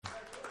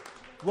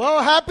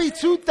Well, happy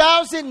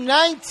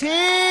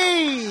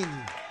 2019.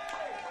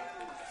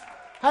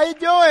 How you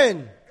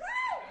doing?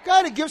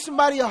 Gotta give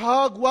somebody a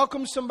hug,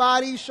 welcome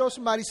somebody, show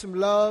somebody some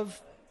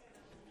love.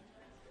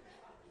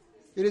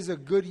 It is a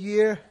good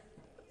year.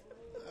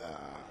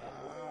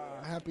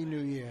 Happy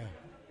New Year.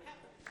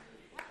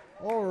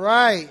 All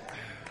right.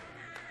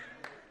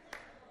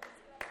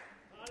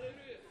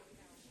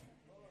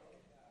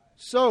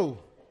 So,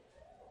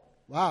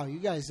 wow, you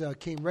guys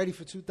came ready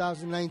for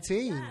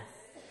 2019.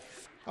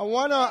 I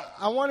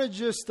wanna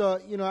just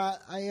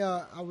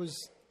I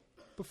was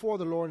before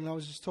the Lord and I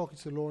was just talking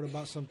to the Lord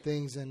about some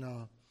things, and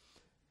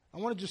I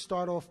want to just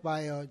start off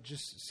by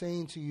just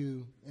saying to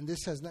you, and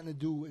this has nothing to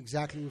do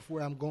exactly with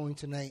where I'm going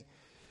tonight,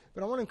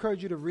 but I want to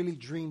encourage you to really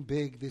dream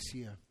big this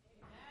year.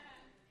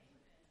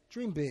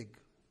 Dream big.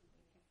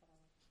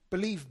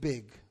 Believe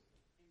big.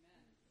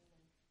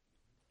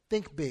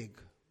 Think big.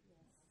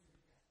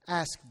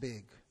 Ask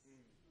big.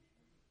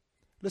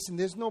 Listen,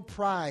 there's no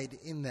pride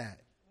in that.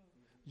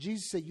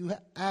 Jesus said,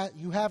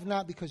 you have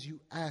not because you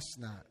ask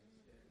not.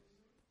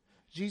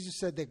 Jesus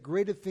said that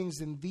greater things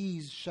than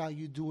these shall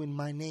you do in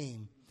my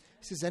name.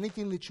 He says,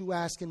 anything that you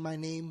ask in my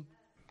name,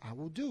 I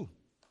will do.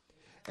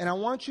 And I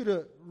want you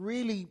to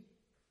really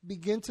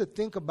begin to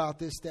think about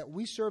this, that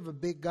we serve a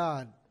big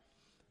God.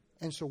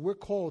 And so we're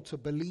called to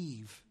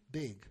believe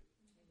big.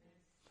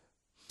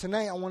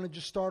 Tonight, I want to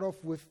just start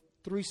off with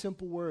 3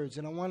 simple words.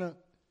 And I want to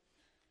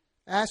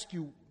ask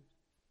you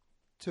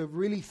to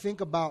really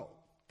think about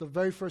the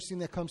very first thing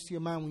that comes to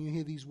your mind when you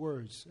hear these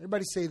words.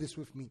 Everybody say this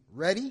with me.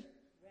 Ready?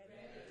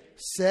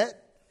 Set,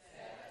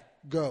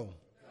 go.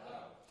 I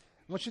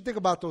want you to think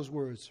about those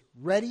words.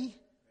 Ready,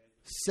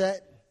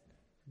 set,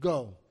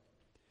 go.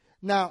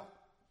 Now,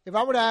 if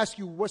I were to ask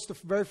you, what's the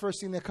very first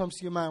thing that comes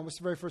to your mind? What's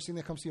the very first thing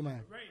that comes to your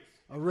mind?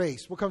 A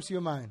race. What comes to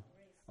your mind?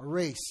 A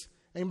race.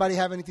 Anybody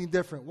have anything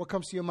different? What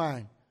comes to your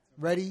mind?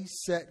 Ready,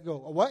 set, go.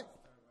 A what?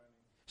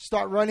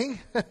 Start running.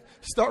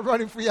 Start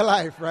running for your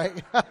life,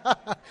 right?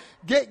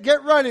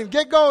 Get running.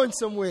 Get going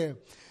somewhere.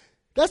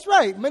 That's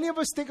right. Many of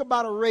us think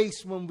about a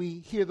race when we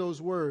hear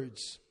those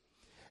words.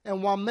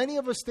 And while many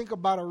of us think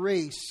about a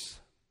race,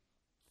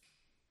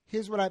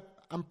 here's what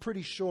I'm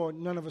pretty sure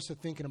none of us are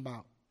thinking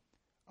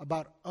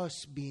about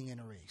us being in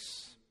a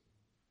race.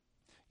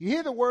 You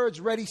hear the words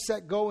ready,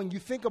 set, go, and you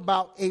think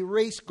about a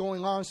race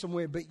going on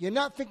somewhere, but you're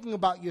not thinking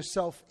about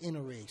yourself in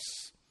a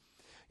race.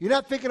 You're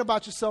not thinking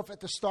about yourself at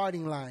the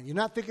starting line. You're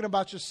not thinking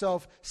about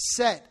yourself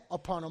set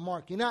upon a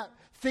mark. You're not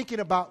thinking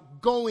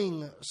about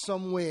going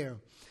somewhere.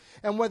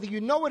 And whether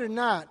you know it or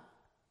not,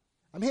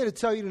 I'm here to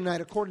tell you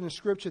tonight, according to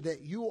Scripture,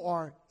 that you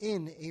are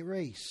in a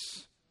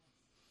race.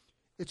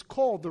 It's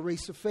called the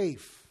race of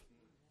faith.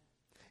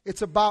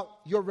 It's about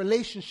your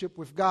relationship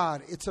with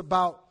God. It's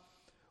about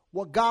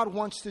what God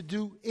wants to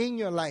do in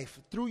your life,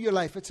 through your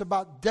life. It's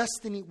about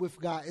destiny with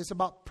God. It's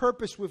about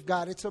purpose with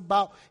God. It's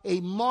about a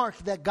mark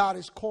that God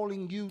is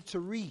calling you to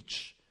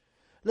reach.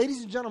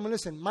 Ladies and gentlemen,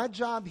 listen, my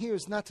job here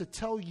is not to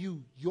tell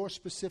you your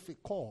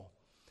specific call.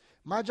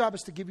 My job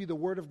is to give you the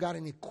word of God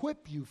and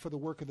equip you for the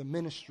work of the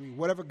ministry,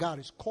 whatever God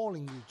is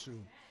calling you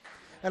to.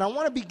 And I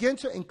want to begin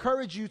to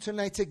encourage you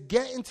tonight to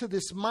get into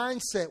this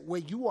mindset where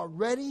you are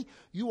ready,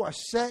 you are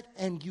set,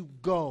 and you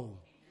go.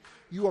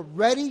 You are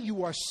ready,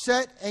 you are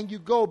set, and you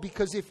go.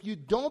 Because if you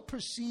don't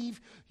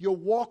perceive your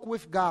walk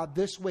with God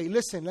this way,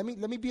 listen, let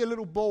me be a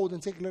little bold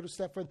and take a little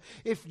step further.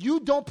 If you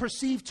don't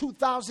perceive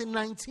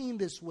 2019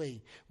 this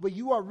way, where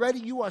you are ready,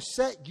 you are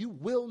set, you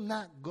will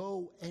not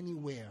go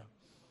anywhere.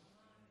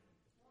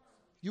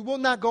 You will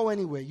not go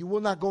anywhere. You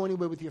will not go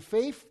anywhere with your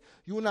faith.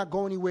 You will not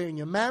go anywhere in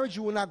your marriage.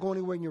 You will not go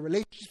anywhere in your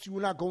relationships. You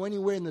will not go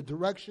anywhere in the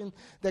direction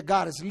that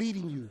God is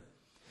leading you.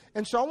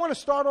 And so I want to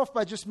start off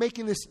by just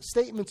making this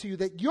statement to you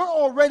that you're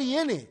already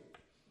in it.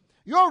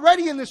 You're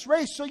already in this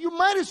race, so you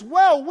might as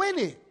well win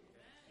it.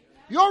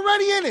 You're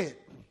already in it.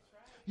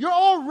 You're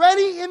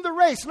already in the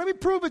race. Let me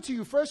prove it to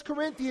you. 1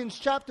 Corinthians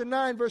chapter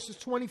 9, verses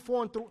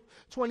 24 and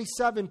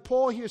 27.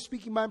 Paul here,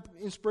 speaking by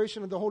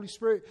inspiration of the Holy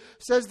Spirit,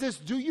 says this: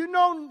 Do you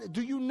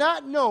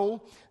not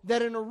know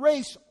that in a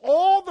race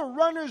all the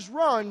runners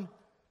run,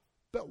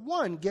 but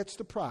one gets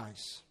the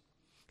prize?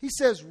 He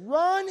says,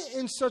 run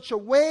in such a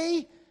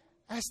way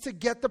as to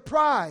get the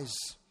prize.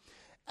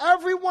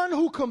 Everyone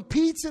who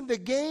competes in the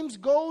games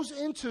goes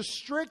into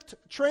strict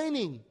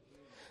training.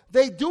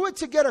 They do it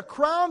to get a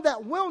crown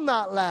that will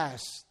not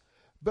last,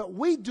 but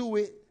we do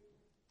it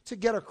to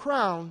get a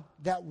crown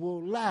that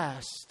will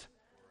last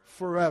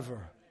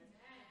forever.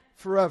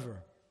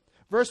 Forever.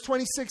 Verse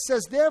 26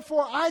 says,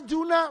 therefore I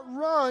do not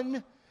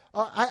run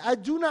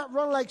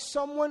like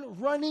someone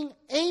running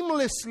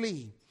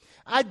aimlessly.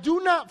 I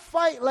do not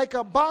fight like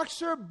a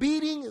boxer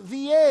beating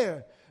the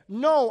air.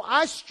 No,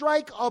 I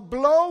strike a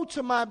blow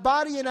to my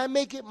body and I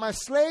make it my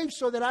slave,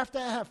 so that after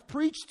I have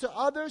preached to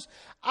others,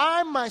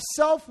 I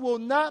myself will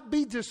not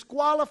be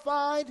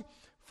disqualified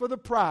for the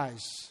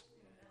prize.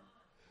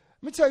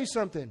 Let me tell you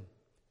something.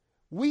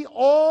 We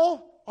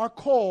all are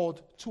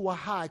called to a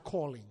high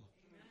calling.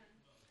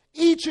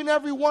 Each and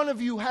every one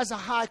of you has a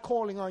high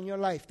calling on your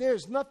life. There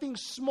is nothing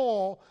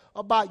small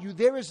about you.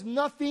 There is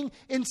nothing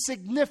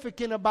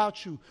insignificant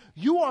about you.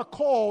 You are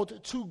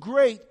called to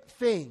great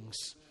things.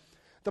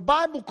 The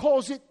Bible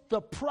calls it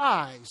the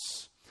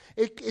prize.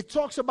 It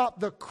talks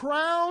about the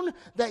crown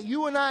that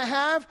you and I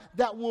have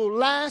that will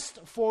last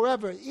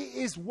forever. It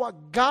is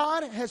what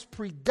God has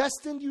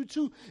predestined you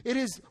to. It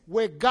is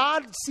where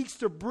God seeks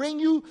to bring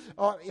you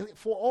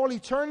for all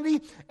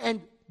eternity.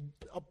 And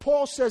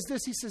Paul says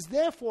this. He says,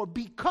 therefore,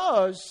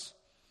 because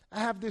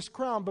I have this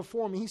crown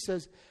before me, he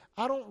says,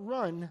 I don't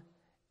run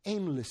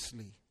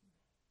aimlessly.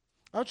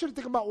 I want you to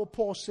think about what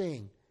Paul's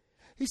saying.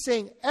 He's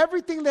saying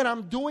everything that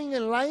I'm doing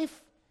in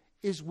life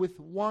is with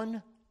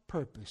one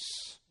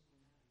purpose.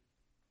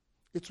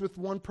 It's with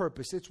one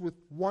purpose. It's with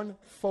one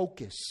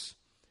focus.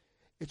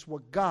 It's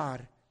what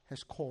God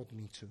has called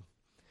me to.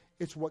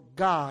 It's what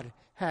God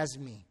has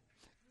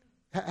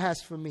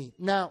for me.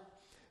 Now,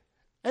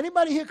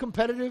 anybody here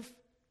competitive?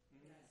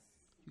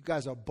 You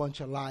guys are a bunch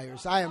of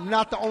liars. I am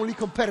not the only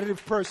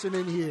competitive person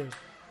in here.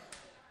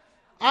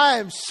 I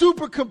am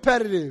super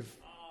competitive.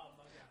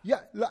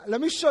 Yeah,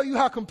 let me show you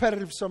how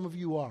competitive some of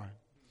you are.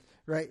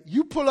 Right?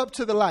 You pull up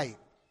to the light,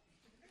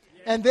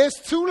 and there's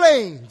 2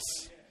 lanes.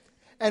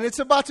 And it's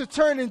about to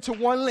turn into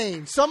 1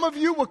 lane. Some of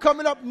you were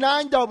coming up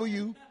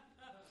 9W,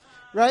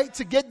 right,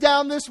 to get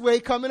down this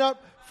way, coming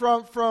up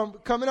from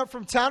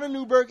town of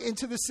Newburgh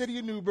into the city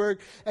of Newburgh.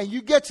 And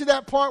you get to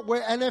that part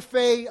where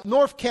NFA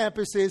North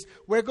Campus is,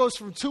 where it goes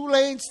from 2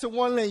 lanes to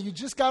 1 lane. You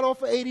just got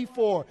off of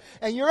 84.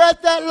 And you're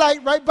at that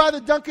light right by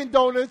the Dunkin'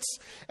 Donuts.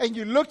 And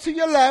you look to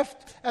your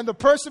left, and the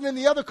person in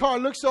the other car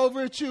looks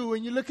over at you.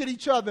 And you look at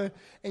each other,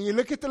 and you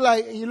look at the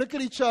light, and you look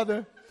at each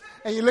other.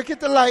 And you look at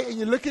the light and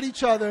you look at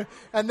each other.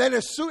 And then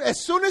as soon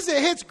as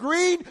it hits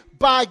green,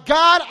 by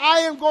God, I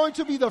am going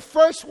to be the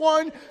first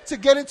one to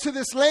get into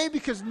this lane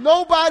because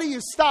nobody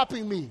is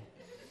stopping me.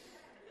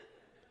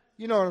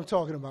 You know what I'm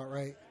talking about,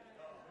 right?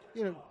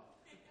 You know,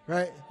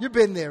 right? You've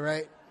been there,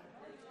 right?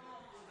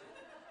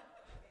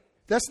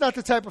 That's not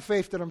the type of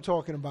faith that I'm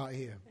talking about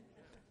here.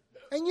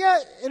 And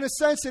yet, in a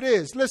sense, it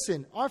is.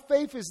 Listen, our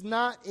faith is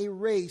not a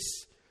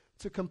race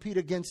to compete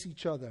against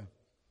each other.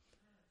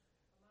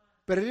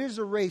 But it is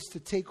a race to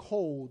take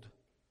hold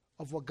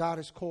of what God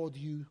has called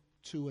you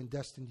to and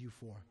destined you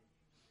for.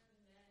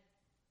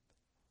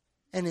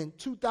 And in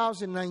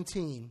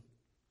 2019,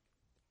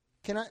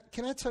 can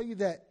I tell you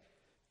that,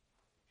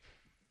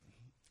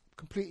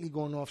 completely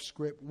going off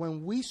script,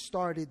 when we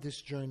started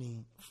this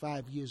journey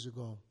 5 years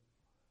ago,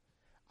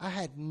 I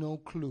had no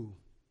clue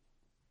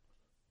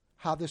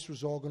how this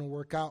was all going to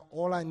work out.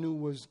 All I knew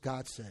was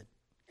God said.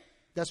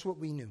 That's what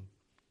we knew.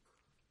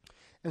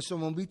 And so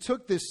when we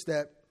took this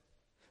step,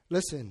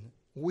 listen,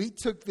 we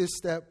took this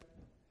step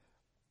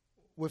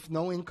with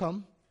no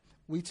income.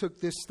 We took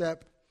this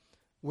step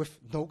with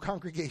no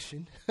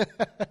congregation.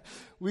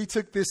 We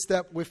took this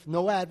step with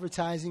no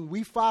advertising.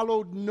 We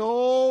followed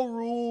no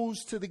rules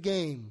to the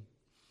game.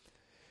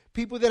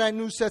 People that I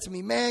knew said to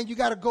me, man, you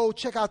got to go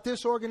check out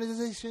this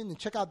organization and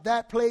check out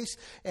that place,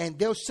 and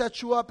they'll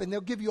set you up, and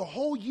they'll give you a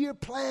whole year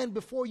plan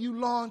before you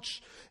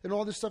launch and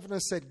all this stuff. And I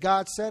said,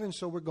 God said, and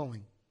so we're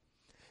going.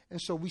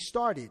 And so we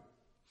started.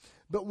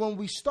 But when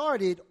we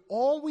started,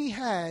 all we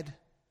had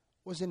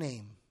was an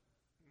aim.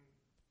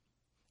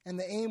 And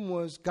the aim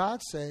was,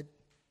 God said,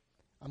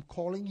 I'm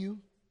calling you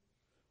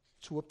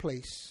to a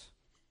place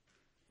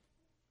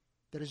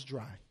that is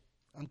dry.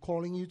 I'm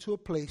calling you to a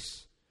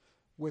place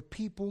where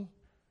people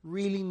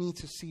really need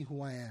to see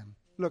who I am.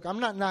 Look, I'm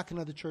not knocking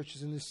other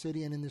churches in this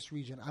city and in this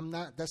region.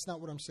 That's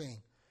not what I'm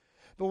saying.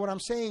 But what I'm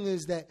saying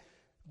is that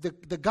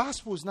the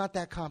gospel is not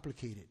that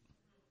complicated.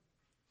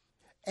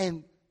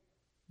 And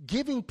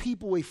giving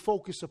people a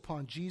focus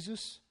upon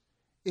Jesus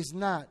is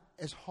not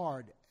as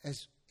hard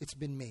as it's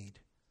been made.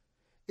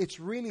 It's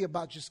really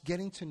about just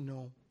getting to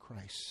know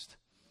Christ.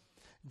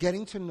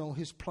 Getting to know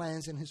his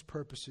plans and his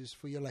purposes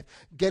for your life.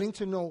 Getting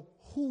to know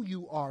who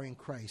you are in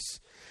Christ.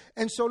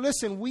 And so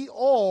listen, we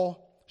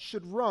all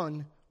should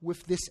run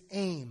with this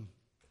aim.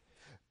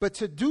 But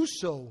to do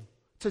so,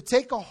 to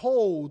take a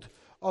hold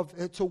of,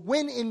 to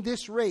win in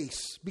this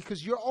race,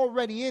 because you're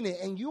already in it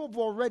and you have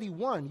already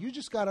won. You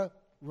just got to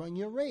run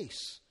your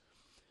race.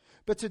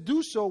 But to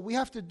do so, we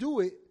have to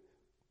do it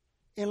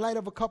in light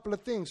of a couple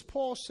of things.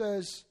 Paul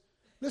says,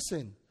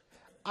 listen,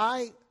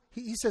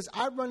 he says,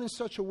 I run in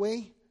such a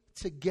way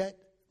to get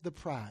the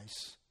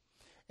prize.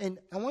 And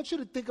I want you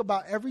to think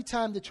about every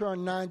time that you're on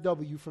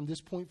 9W from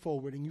this point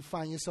forward and you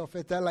find yourself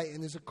at that light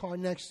and there's a car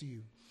next to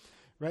you,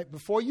 right?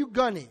 Before you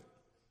gun it,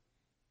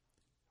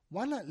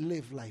 why not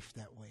live life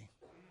that way?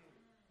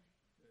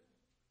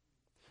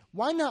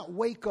 Why not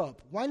wake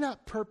up? Why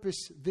not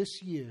purpose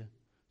this year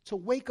to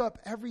wake up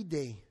every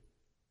day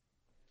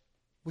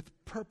with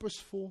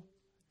purposeful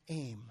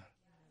aim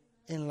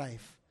in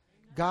life?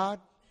 God,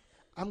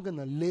 I'm going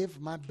to live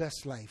my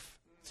best life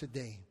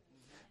today.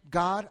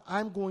 God,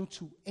 I'm going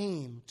to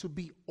aim to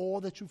be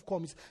all that you've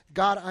called me.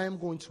 God, I am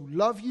going to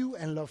love you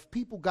and love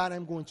people. God,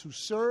 I'm going to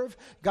serve.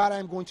 God,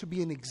 I'm going to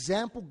be an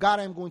example. God,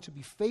 I'm going to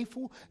be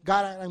faithful.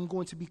 God, I'm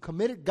going to be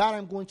committed. God,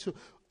 I'm going to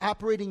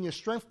operate in your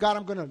strength. God,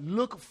 I'm going to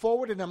look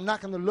forward and I'm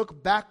not going to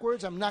look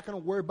backwards. I'm not going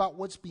to worry about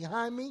what's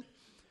behind me.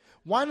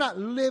 Why not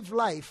live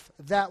life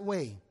that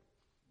way?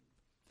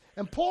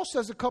 And Paul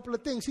says a couple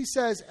of things. He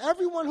says,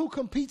 everyone who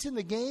competes in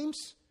the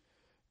games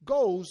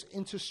goes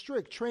into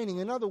strict training.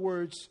 In other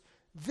words,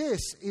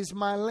 this is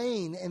my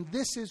lane and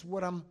this is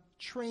what I'm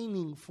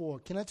training for.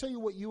 Can I tell you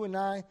what you and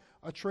I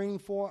are training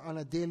for on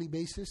a daily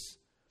basis?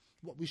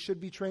 What we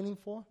should be training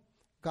for?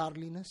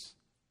 Godliness.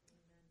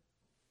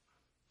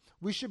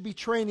 We should be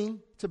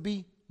training to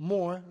be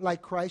more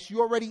like Christ.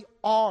 You already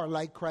are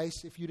like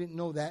Christ if you didn't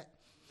know that.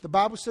 The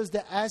Bible says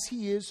that as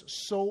he is,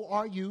 so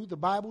are you. The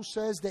Bible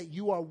says that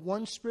you are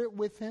one spirit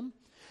with him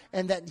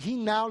and that he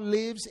now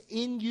lives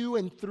in you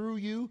and through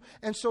you.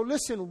 And so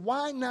listen,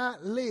 why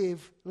not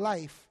live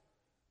life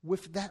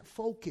with that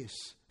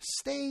focus?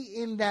 Stay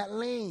in that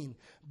lane.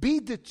 Be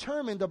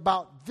determined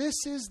about this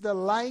is the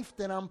life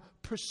that I'm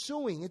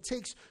pursuing. It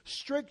takes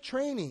strict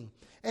training.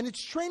 And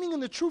it's training in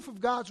the truth of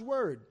God's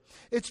word.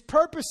 It's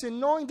purpose in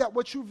knowing that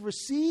what you've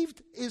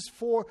received is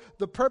for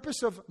the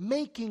purpose of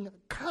making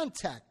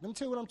contact. Let me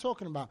tell you what I'm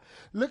talking about.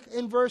 Look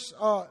in verse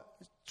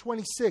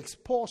 26.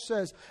 Paul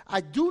says,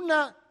 I do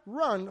not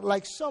run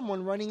like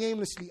someone running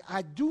aimlessly.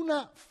 I do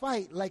not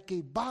fight like a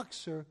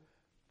boxer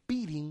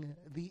beating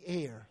the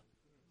air.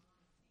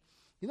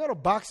 You know what a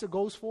boxer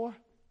goes for?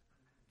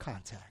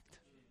 Contact.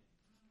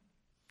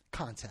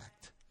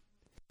 Contact.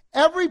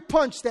 Every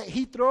punch that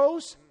he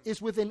throws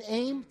is with an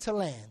aim to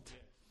land.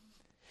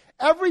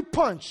 Every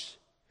punch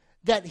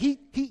that he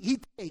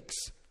takes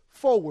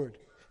forward,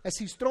 as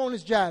he's throwing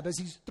his jab, as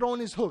he's throwing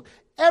his hook,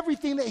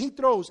 everything that he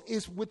throws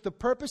is with the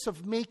purpose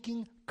of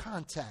making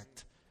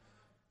contact.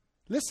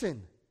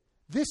 Listen,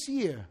 this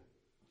year,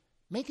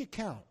 make it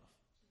count.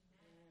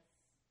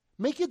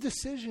 Make your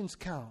decisions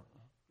count.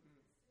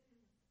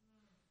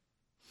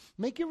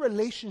 Make your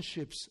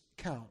relationships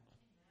count.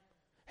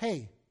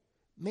 Hey,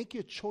 make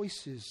your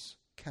choices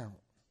count.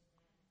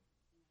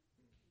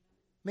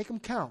 Make them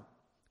count.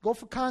 Go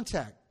for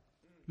contact.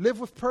 Live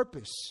with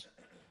purpose.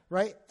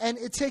 Right? And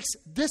it takes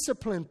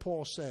discipline,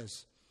 Paul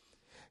says.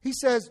 He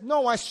says,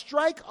 no, I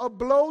strike a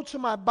blow to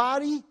my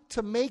body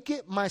to make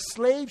it my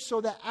slave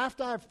so that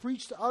after I've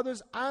preached to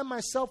others, I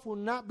myself will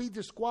not be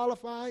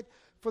disqualified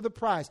for the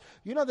prize.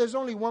 You know, there's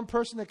only one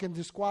person that can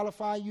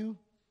disqualify you,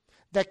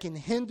 that can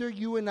hinder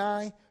you and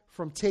I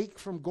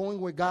from going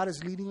where God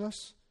is leading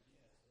us.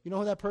 You know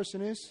who that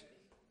person is?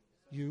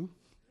 You.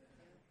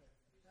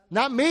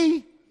 Not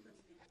me.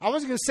 I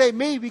wasn't going to say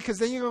me because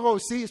then you're going to go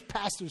see it's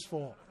pastor's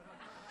fault.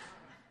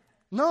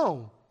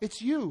 No,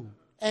 it's you.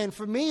 And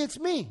for me, it's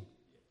me.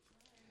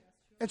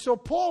 And so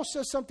Paul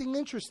says something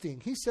interesting.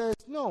 He says,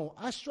 no,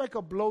 I strike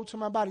a blow to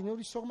my body. You know what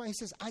he's talking about? He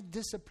says, I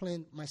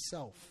discipline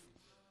myself.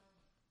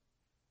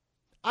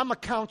 I'm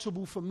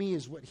accountable for me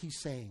is what he's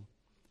saying.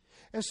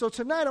 And so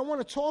tonight I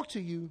want to talk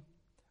to you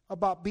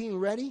about being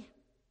ready,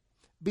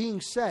 being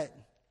set,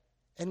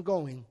 and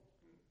going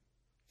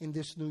in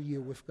this new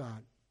year with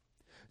God.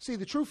 See,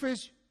 the truth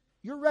is,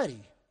 you're ready.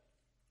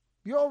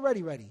 You're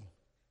already ready.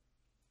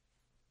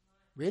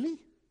 Really?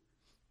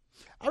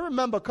 I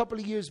remember a couple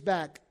of years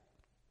back,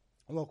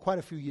 well, quite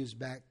a few years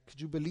back,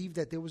 could you believe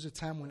that there was a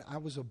time when I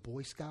was a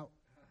Boy Scout?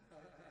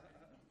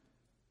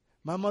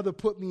 My mother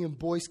put me in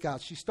Boy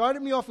Scouts. She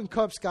started me off in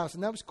Cub Scouts,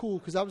 and that was cool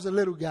because I was a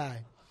little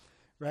guy,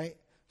 right?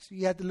 So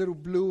you had the little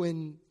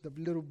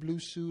blue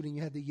suit, and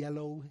you had the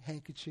yellow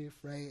handkerchief,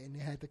 right? And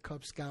you had the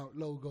Cub Scout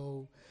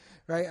logo,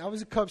 right? I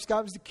was a Cub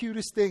Scout. It was the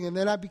cutest thing. And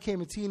then I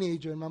became a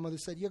teenager, and my mother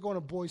said, you're going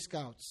to Boy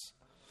Scouts.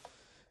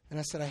 And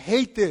I said, I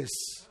hate this.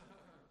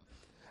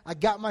 I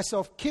got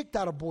myself kicked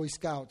out of Boy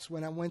Scouts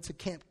when I went to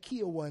Camp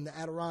Kiowa in the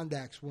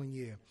Adirondacks one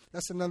year.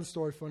 That's another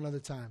story for another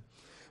time.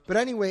 But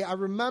anyway, I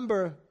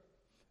remember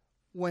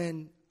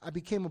when I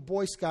became a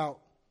Boy Scout,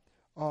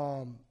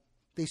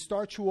 they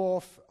start you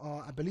off,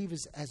 I believe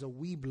it's as a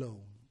Weeblo.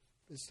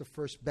 It's the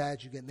first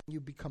badge you get. And then you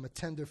become a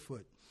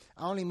tenderfoot.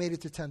 I only made it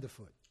to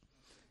tenderfoot,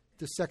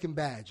 the second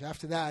badge.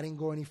 After that, I didn't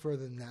go any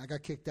further than that. I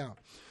got kicked out.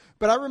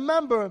 But I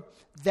remember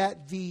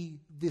that the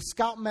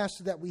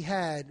scoutmaster that we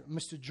had,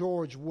 Mr.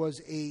 George, was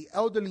an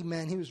elderly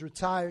man. He was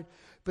retired.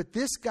 But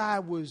this guy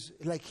was,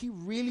 like, he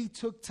really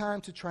took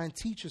time to try and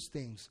teach us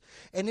things.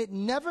 And it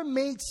never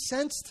made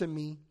sense to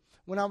me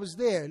when I was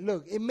there.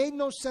 Look, it made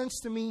no sense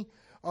to me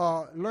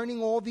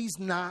learning all these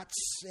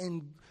knots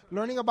and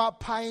learning about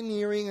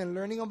pioneering and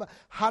learning about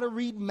how to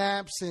read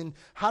maps and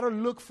how to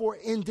look for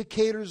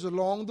indicators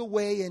along the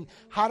way and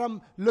how to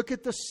look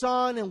at the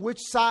sun and which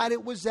side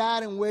it was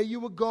at and where you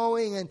were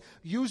going and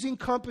using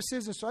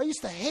compasses. And so I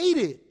used to hate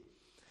it.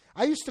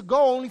 I used to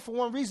go only for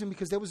one reason,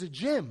 because there was a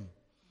gym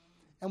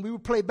and we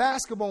would play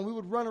basketball and we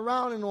would run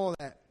around and all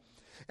that.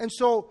 And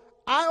so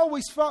I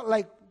always felt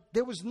like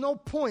there was no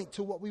point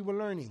to what we were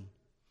learning.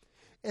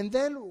 And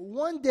then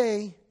one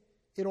day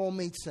it all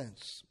made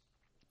sense.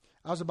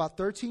 I was about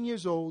 13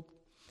 years old,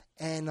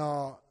 And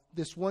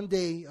this one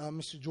day,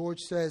 Mr. George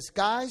says,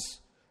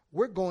 guys,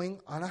 we're going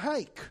on a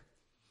hike.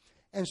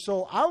 And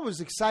so I was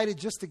excited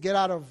just to get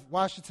out of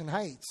Washington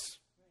Heights,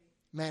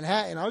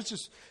 Manhattan. I was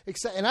just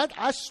excited. And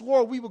I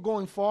swore we were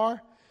going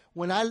far.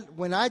 When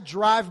I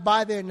drive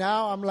by there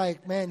now, I'm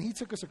like, man, he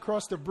took us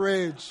across the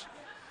bridge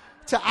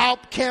to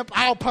Camp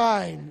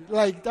Alpine.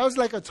 Like, that was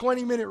like a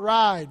 20-minute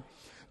ride.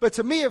 But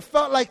to me, it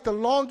felt like the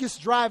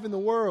longest drive in the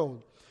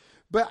world.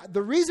 But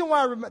the reason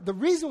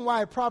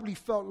why it probably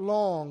felt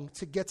long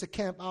to get to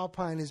Camp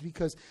Alpine is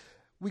because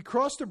we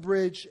crossed the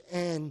bridge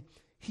and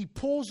he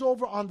pulls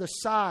over on the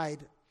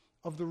side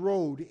of the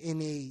road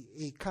in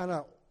a kind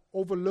of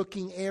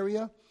overlooking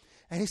area.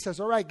 And he says,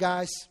 all right,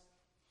 guys,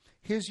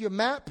 here's your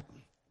map.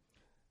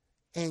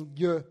 And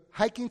you're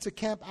hiking to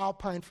Camp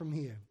Alpine from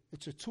here.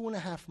 It's a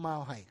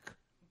 2.5-mile hike.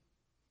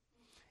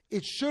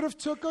 It should have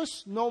took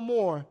us no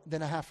more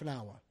than a half an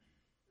hour,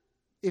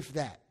 if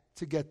that,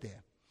 to get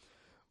there.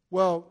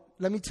 Well,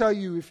 let me tell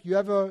you, if you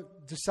ever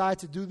decide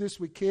to do this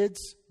with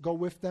kids, go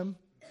with them.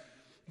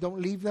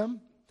 Don't leave them.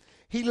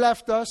 He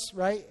left us,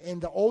 right?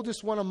 And the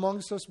oldest one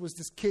amongst us was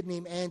this kid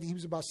named Andy. He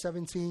was about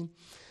 17.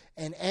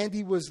 And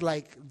Andy was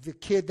like the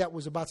kid that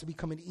was about to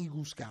become an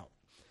Eagle Scout.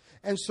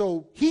 And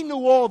so he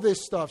knew all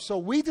this stuff. So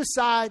we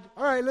decide,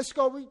 all right, let's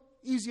go.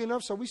 Easy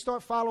enough. So we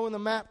start following the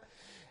map.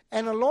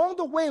 And along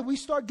the way, we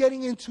start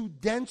getting into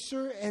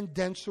denser and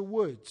denser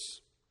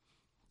woods,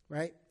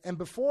 right? And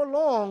before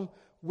long,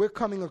 we're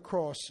coming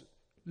across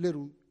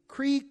little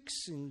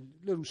creeks and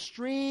little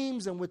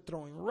streams, and we're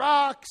throwing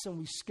rocks, and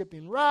we're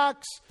skipping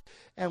rocks,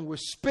 and we're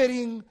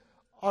spitting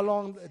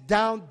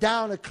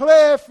down a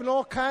cliff and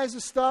all kinds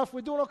of stuff.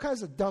 We're doing all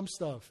kinds of dumb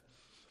stuff.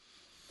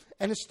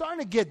 And it's starting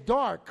to get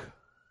dark,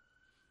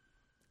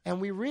 and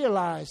we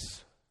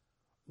realize,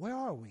 where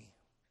are we?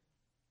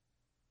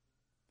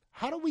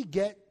 How do we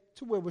get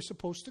to where we're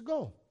supposed to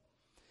go?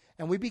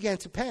 And we began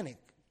to panic.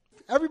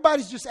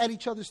 Everybody's just at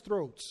each other's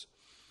throats.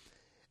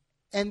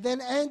 And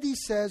then Andy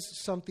says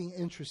something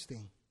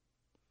interesting.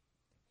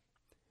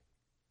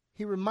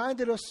 He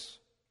reminded us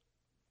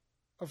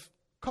of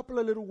a couple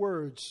of little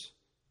words,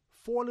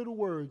 4 little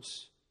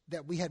words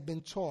that we had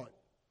been taught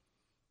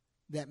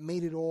that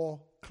made it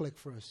all click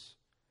for us.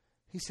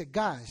 He said,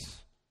 guys,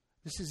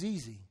 this is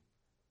easy.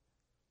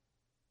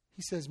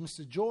 He says,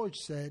 Mr. George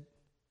said,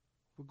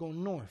 we're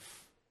going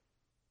north.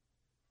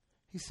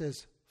 He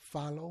says,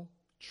 follow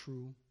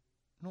true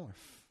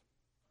north.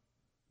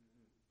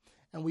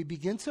 And we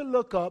begin to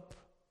look up,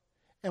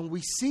 and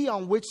we see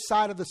on which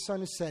side of the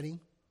sun is setting,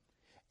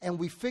 and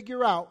we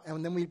figure out,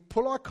 and then we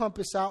pull our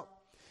compass out,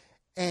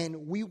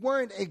 and we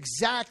weren't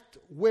exact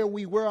where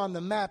we were on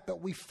the map,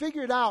 but we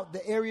figured out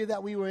the area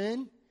that we were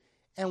in,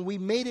 and we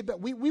made it. But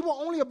we were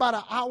only about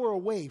an hour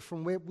away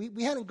from where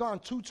we hadn't gone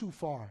too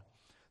far.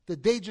 The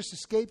day just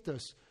escaped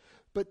us.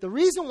 But the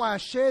reason why I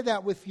share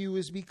that with you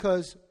is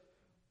because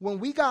when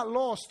we got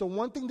lost, the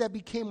one thing that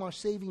became our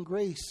saving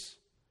grace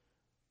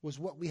was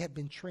what we had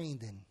been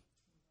trained in.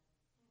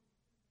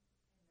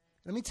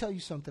 Let me tell you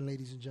something,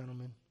 ladies and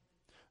gentlemen.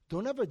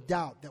 Don't ever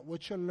doubt that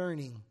what you're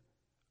learning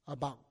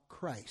about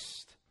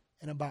Christ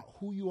and about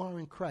who you are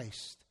in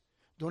Christ,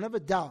 don't ever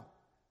doubt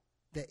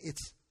that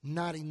it's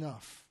not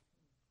enough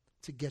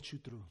to get you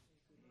through.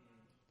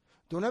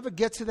 Don't ever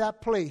get to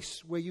that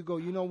place where you go,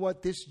 you know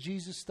what, this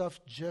Jesus stuff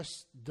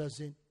just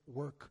doesn't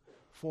work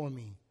for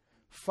me.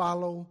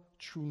 Follow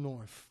true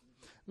north.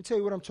 Let me tell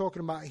you what I'm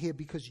talking about here,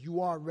 because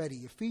you are ready.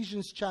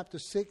 Ephesians chapter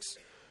 6,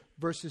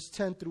 verses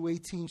 10 through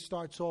 18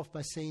 starts off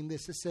by saying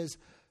this. It says,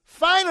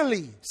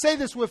 finally, say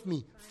this with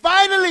me,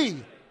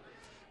 finally.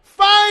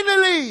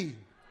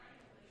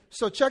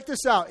 So check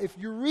this out. If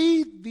you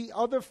read the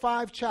other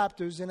 5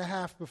 chapters and a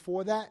half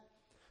before that,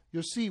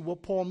 you'll see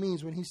what Paul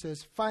means when he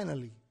says,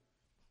 finally.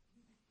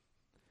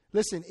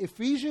 Listen,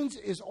 Ephesians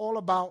is all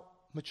about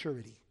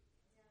maturity.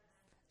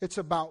 It's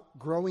about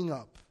growing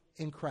up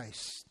in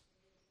Christ.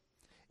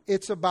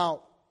 It's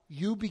about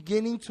you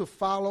beginning to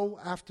follow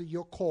after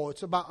your call.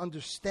 It's about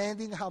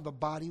understanding how the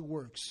body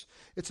works.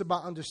 It's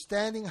about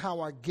understanding how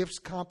our gifts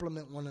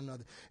complement one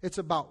another. It's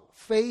about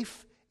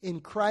faith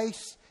in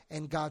Christ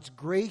and God's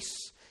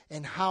grace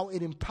and how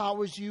it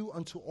empowers you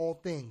unto all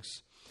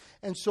things.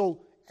 And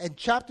so in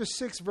chapter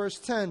 6, verse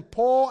 10,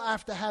 Paul,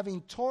 after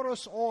having taught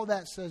us all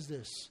that, says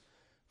this,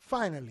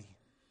 finally.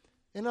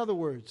 In other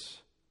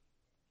words,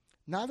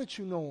 now that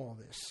you know all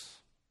this,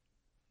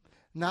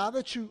 now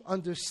that you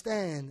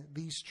understand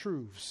these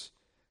truths,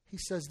 he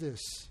says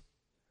this,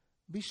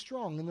 be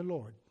strong in the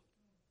Lord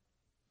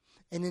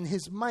and in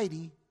his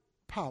mighty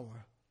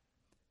power.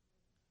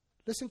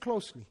 Listen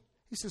closely.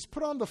 He says,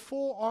 put on the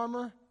full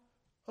armor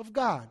of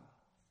God.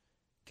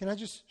 Can I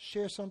just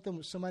share something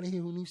with somebody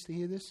here who needs to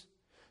hear this?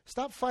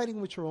 Stop fighting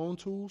with your own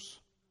tools.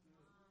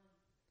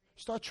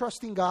 Start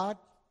trusting God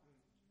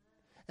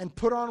and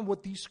put on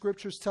what these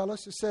scriptures tell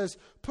us. It says,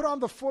 put on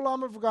the full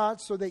armor of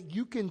God so that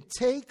you can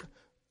take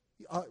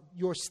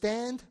your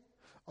stand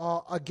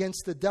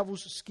against the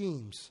devil's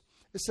schemes.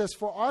 It says,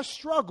 for our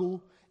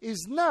struggle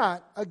is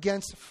not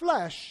against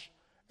flesh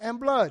and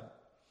blood,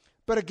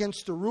 but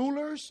against the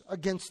rulers,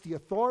 against the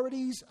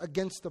authorities,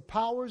 against the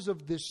powers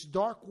of this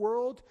dark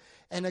world,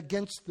 and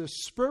against the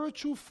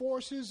spiritual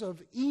forces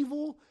of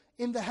evil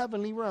in the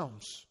heavenly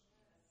realms.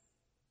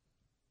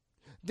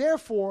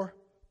 Therefore,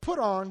 put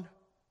on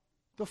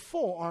the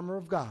full armor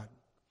of God,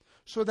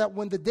 so that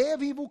when the day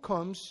of evil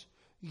comes,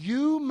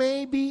 you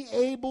may be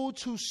able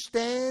to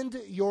stand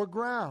your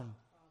ground.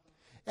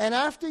 And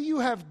after you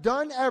have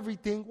done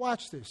everything,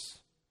 watch this,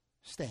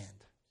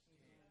 stand.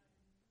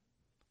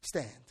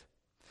 Stand.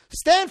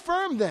 Stand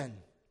firm then,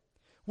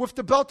 with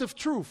the belt of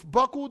truth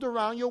buckled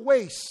around your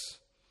waist,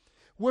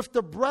 with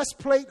the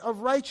breastplate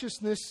of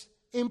righteousness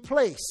in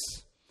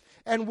place,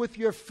 and with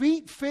your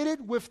feet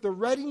fitted with the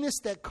readiness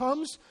that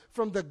comes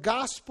from the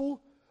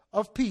gospel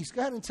of peace.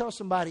 Go ahead and tell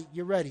somebody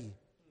you're ready.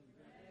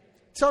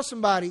 Tell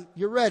somebody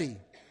you're ready.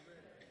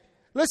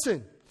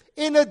 Listen,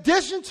 in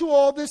addition to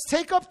all this,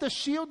 take up the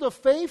shield of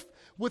faith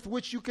with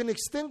which you can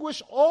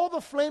extinguish all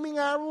the flaming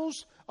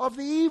arrows of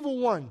the evil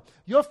one.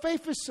 Your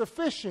faith is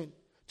sufficient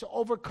to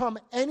overcome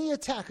any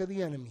attack of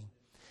the enemy,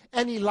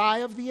 any lie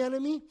of the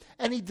enemy,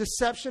 any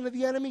deception of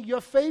the enemy. Your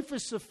faith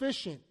is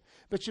sufficient,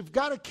 but you've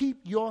got to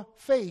keep your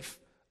faith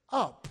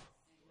up.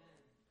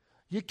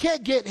 You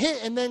can't get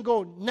hit and then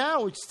go,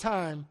 now it's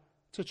time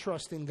to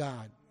trust in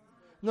God.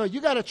 No, you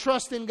got to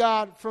trust in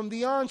God from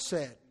the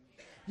onset.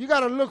 You got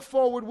to look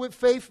forward with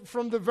faith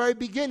from the very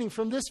beginning,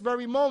 from this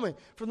very moment,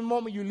 from the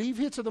moment you leave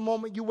here to the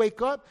moment you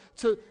wake up,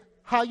 to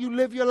how you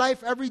live your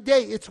life every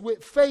day. It's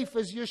with faith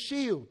as your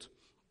shield.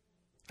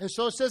 And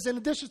so it says, in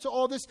addition to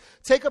all this,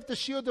 take up the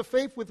shield of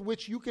faith with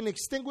which you can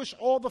extinguish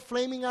all the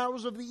flaming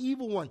arrows of the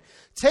evil one.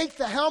 Take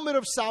the helmet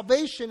of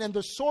salvation and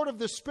the sword of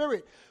the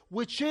Spirit,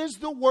 which is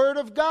the word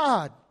of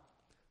God.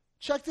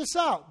 Check this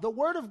out. The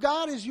word of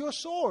God is your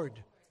sword.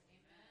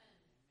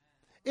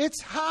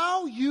 It's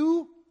how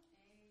you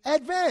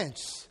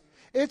advance.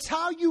 It's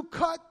how you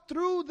cut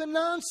through the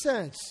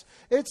nonsense.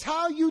 It's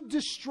how you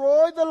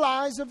destroy the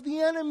lies of the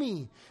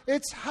enemy.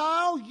 It's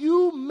how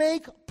you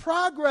make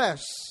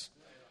progress.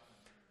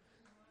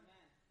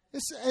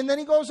 And then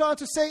he goes on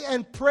to say,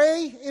 and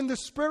pray in the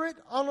Spirit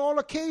on all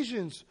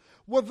occasions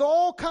with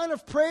all kind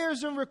of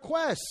prayers and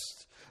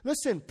requests.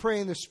 Listen, pray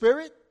in the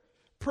Spirit,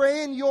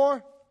 pray in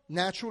your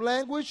natural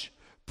language,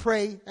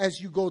 pray as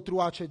you go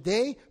throughout your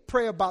day,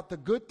 pray about the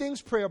good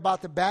things, pray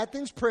about the bad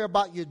things, pray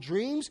about your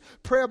dreams,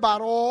 pray about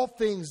all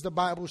things, the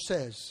Bible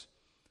says.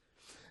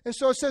 And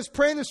so it says,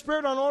 pray in the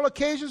Spirit on all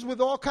occasions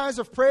with all kinds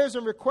of prayers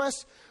and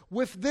requests.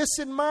 With this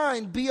in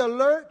mind, be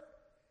alert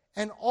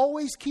and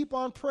always keep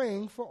on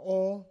praying for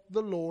all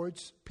the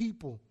Lord's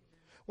people.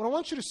 What I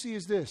want you to see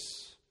is this.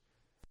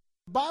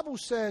 The Bible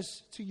says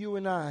to you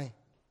and I,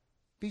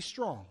 be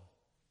strong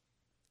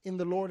in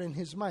the Lord and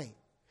his might.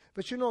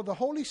 But you know, the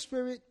Holy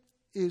Spirit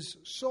is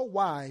so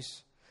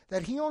wise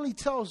that he only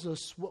tells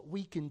us what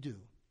we can do.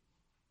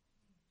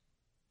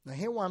 Now,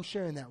 here's why I'm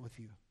sharing that with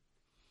you.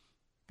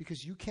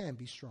 Because you can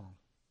be strong.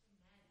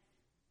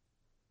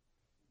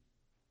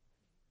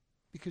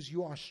 Because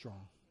you are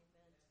strong.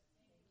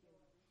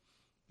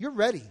 You're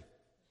ready.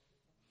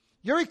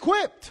 You're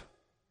equipped.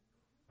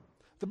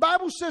 The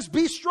Bible says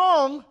be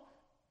strong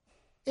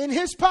in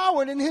his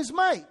power and in his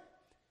might.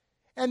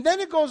 And then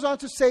it goes on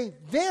to say,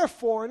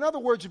 therefore, in other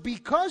words,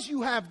 because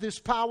you have this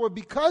power,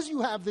 because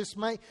you have this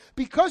might,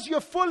 because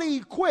you're fully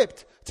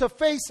equipped to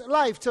face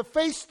life, to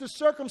face the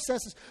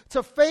circumstances,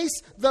 to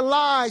face the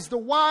lies, the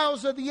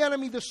wiles of the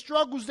enemy, the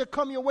struggles that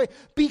come your way,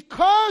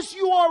 because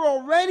you are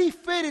already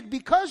fitted,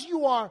 because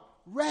you are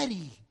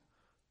ready,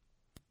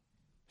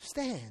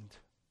 stand.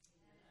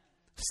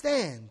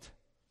 Stand.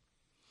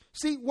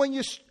 See,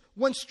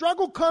 when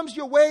struggle comes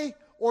your way,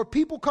 or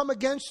people come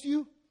against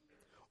you,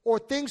 or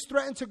things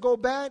threaten to go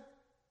bad,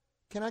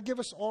 can I give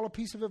us all a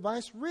piece of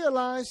advice?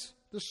 Realize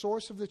the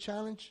source of the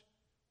challenge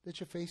that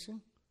you're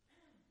facing.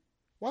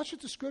 Watch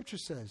what the scripture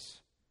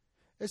says.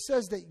 It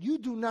says that you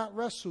do not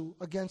wrestle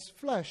against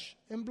flesh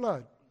and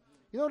blood.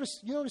 You know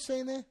what it's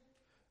saying there?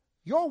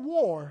 Your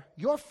war,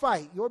 your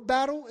fight, your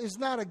battle is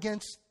not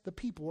against the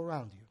people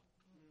around you.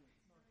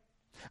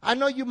 I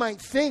know you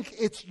might think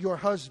it's your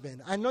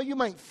husband. I know you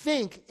might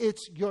think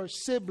it's your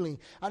sibling.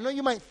 I know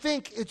you might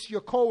think it's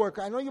your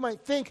coworker. I know you might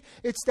think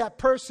it's that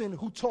person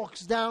who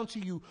talks down to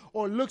you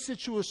or looks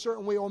at you a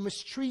certain way or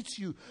mistreats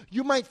you.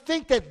 You might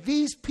think that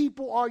these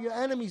people are your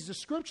enemies. The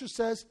scripture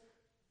says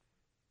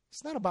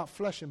it's not about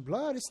flesh and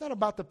blood. It's not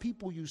about the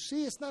people you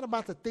see. It's not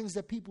about the things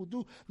that people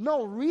do.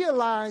 No,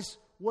 realize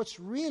what's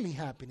really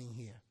happening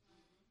here.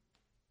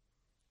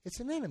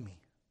 It's an enemy.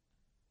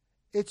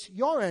 It's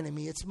your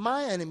enemy. It's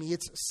my enemy.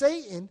 It's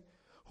Satan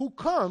who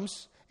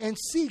comes and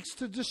seeks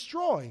to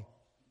destroy.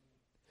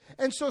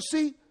 And so,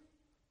 see,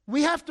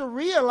 we have to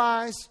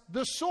realize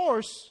the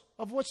source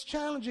of what's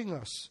challenging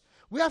us.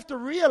 We have to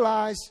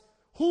realize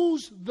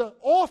who's the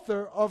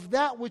author of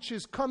that which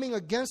is coming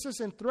against us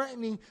and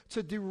threatening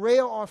to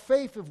derail our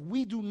faith if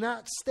we do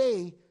not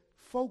stay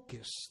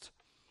focused.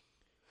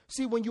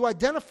 See, when you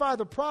identify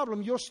the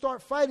problem, you'll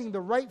start fighting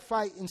the right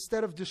fight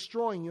instead of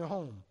destroying your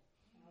home.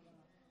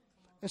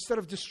 Instead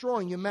of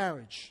destroying your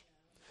marriage.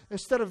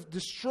 instead of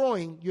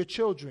destroying your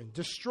children,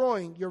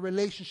 destroying your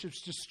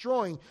relationships,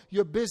 destroying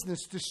your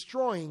business,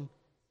 destroying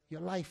your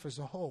life as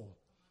a whole.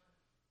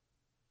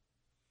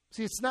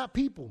 See, it's not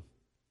people.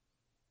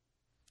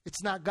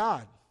 It's not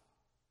God.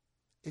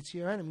 It's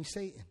your enemy,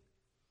 Satan.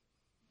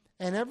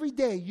 And every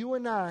day, you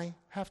and I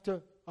have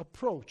to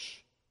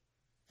approach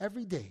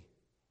every day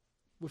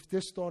with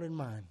this thought in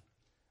mind.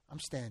 I'm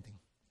standing.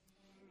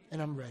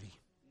 And I'm ready.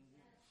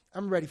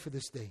 I'm ready for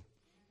this day.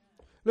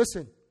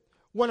 Listen,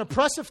 when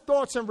oppressive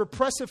thoughts and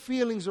repressive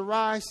feelings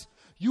arise,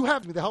 you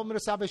have the helmet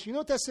of salvation. You know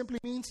what that simply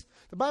means?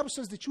 The Bible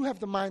says that you have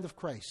the mind of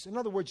Christ. In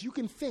other words, you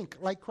can think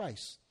like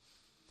Christ.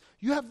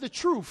 You have the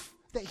truth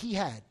that he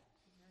had.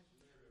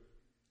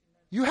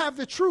 You have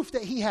the truth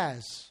that he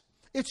has.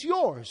 It's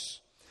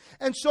yours.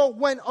 And so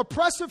when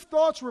oppressive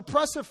thoughts,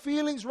 repressive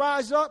feelings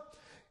rise up,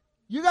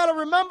 you got to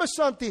remember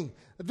something.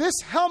 This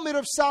helmet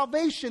of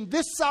salvation,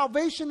 this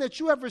salvation that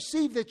you have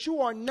received, that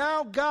you are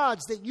now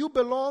God's, that you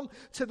belong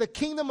to the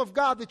kingdom of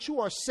God, that you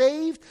are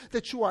saved,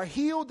 that you are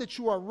healed, that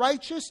you are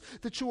righteous,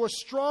 that you are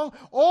strong.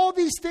 All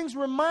these things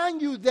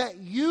remind you that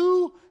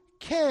you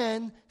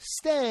can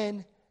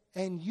stand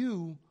and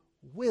you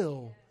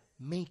will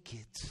make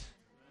it.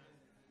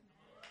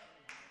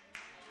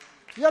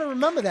 You got to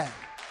remember that.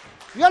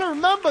 You got to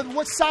remember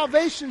what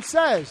salvation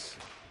says.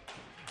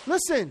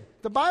 Listen,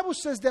 the Bible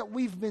says that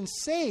we've been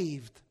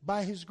saved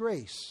by his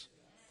grace.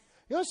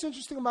 You know what's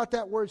interesting about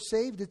that word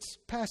saved? It's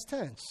past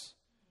tense.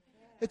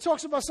 It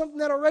talks about something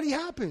that already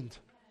happened.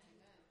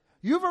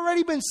 You've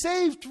already been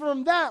saved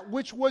from that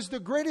which was the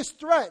greatest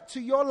threat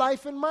to your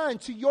life and mine,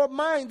 to your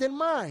mind and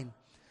mine.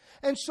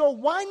 And so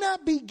why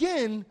not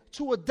begin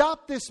to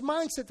adopt this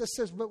mindset that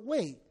says, but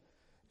wait,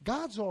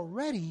 God's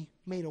already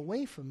made a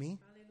way for me.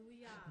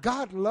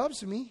 God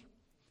loves me.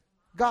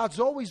 God's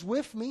always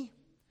with me.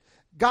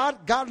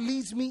 God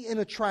leads me in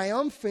a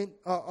triumphant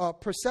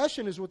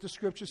procession is what the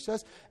scripture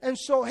says. And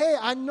so, hey,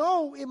 I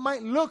know it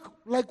might look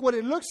like what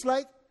it looks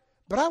like,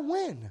 but I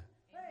win.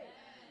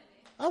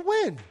 I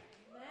win.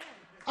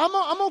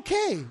 I'm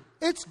okay.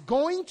 It's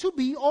going to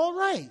be all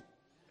right.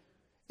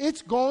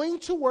 It's going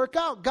to work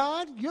out.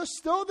 God, you're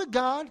still the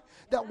God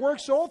that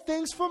works all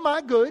things for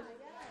my good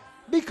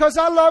because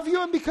I love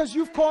you and because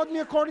you've called me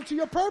according to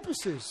your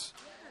purposes.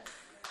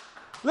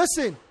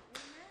 Listen.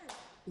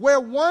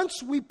 Where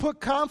once we put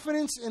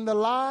confidence in the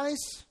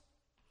lies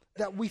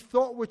that we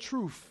thought were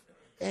truth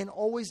and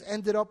always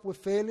ended up with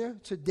failure,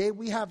 today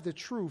we have the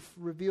truth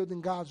revealed in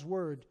God's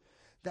word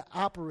that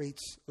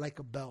operates like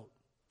a belt.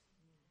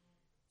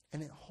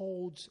 And it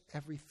holds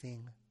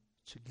everything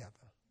together.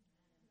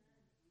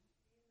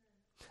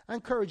 I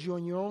encourage you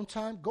in your own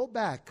time, go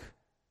back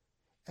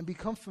and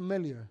become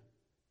familiar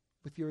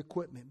with your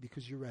equipment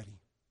because you're ready.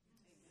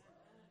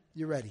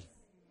 You're ready.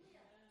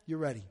 You're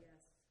ready.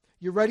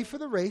 You're ready for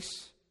the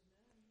race.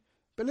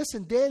 But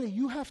listen, daily,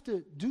 you have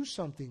to do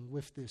something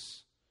with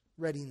this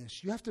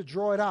readiness. You have to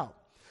draw it out.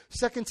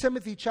 2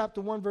 Timothy chapter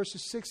 1,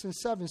 verses 6 and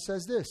 7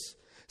 says this.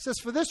 It says,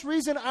 for this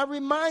reason, I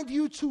remind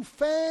you to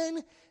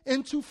fan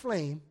into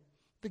flame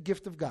the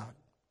gift of God,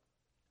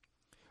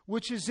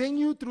 which is in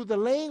you through the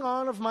laying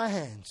on of my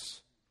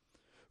hands.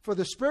 For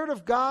the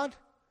Spirit God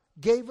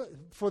gave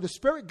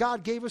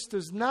us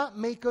does not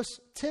make us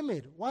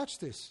timid. Watch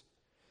this.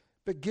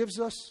 But gives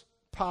us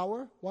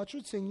power, watch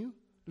what's in you,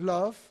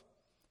 love,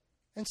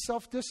 and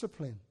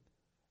self-discipline.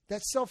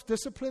 That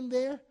self-discipline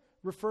there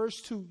refers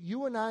to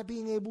you and I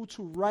being able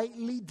to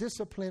rightly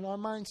discipline our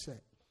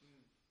mindset.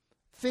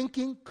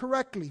 Thinking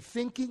correctly,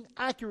 thinking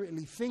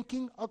accurately,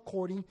 thinking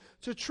according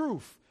to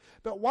truth.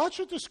 But watch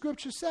what the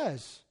scripture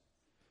says.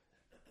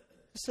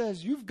 It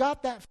says, you've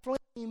got that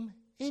flame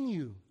in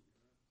you.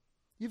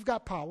 You've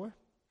got power.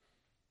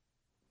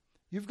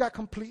 You've got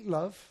complete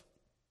love.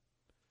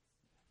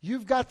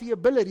 You've got the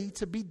ability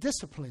to be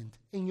disciplined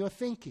in your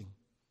thinking.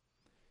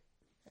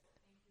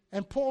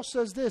 And Paul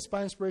says this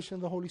by inspiration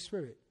of the Holy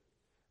Spirit.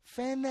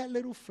 Fan that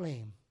little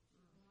flame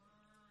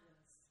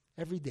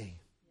every day.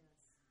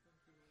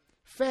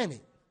 Fan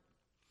it.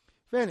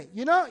 Fan it.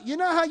 You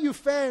know how you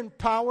fan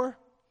power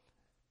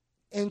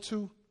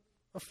into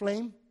a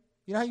flame?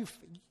 You know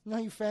how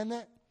you fan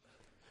that?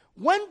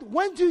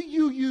 When do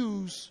you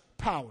use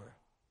power?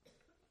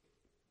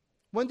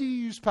 When do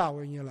you use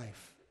power in your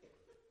life?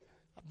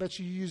 I bet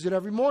you use it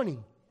every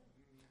morning.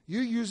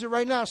 You use it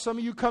right now. Some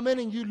of you come in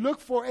and you look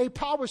for a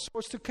power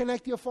source to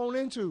connect your phone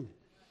into.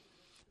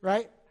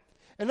 Right?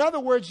 In other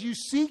words, you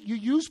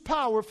use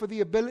power for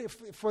the ability,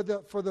 for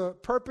the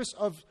purpose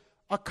of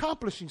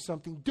accomplishing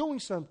something, doing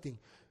something.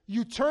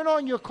 You turn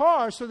on your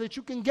car so that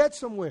you can get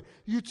somewhere.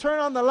 You turn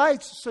on the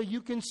lights so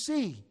you can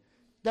see.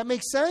 That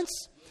makes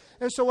sense?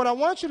 And so what I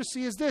want you to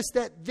see is this,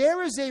 that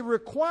there is a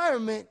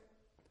requirement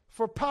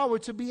for power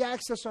to be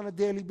accessed on a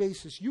daily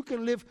basis. You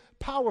can live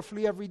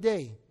powerfully every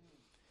day.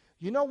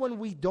 You know when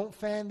we don't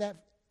fan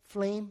that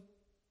flame?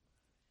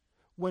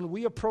 When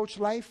we approach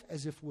life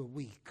as if we're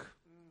weak.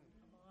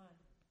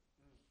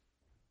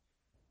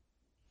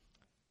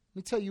 Let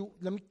me tell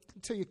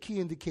you a key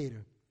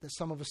indicator that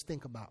some of us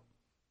think about.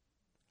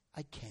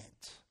 I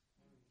can't.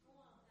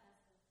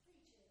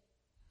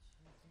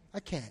 I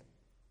can't.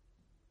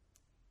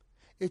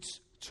 It's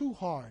too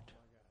hard.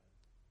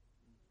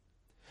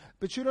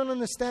 But you don't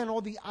understand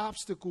all the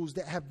obstacles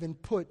that have been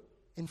put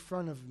in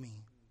front of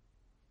me.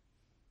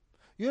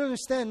 You don't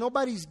understand,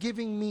 nobody's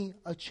giving me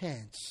a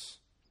chance.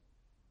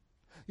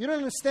 You don't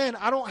understand,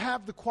 I don't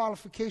have the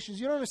qualifications.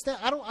 You don't understand,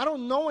 I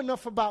don't know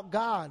enough about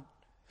God.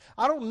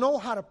 I don't know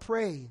how to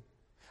pray.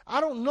 I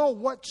don't know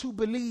what to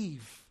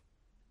believe.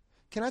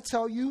 Can I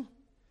tell you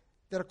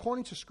that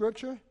according to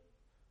Scripture,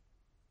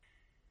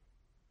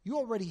 you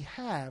already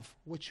have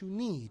what you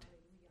need.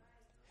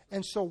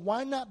 And so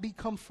why not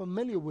become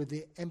familiar with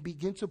it and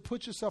begin to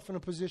put yourself in a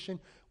position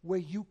where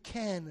you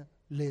can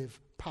live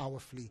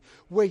powerfully,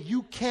 where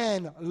you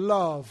can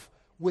love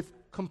with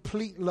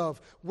complete love,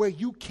 where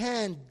you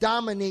can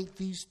dominate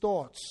these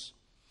thoughts.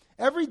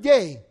 Every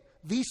day,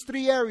 these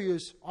three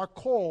areas are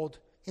called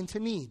into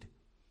need.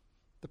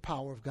 The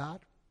power of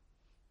God,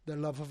 the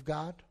love of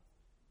God,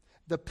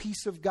 the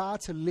peace of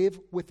God, to live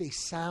with a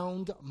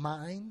sound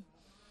mind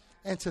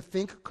and to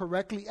think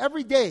correctly.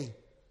 Every day,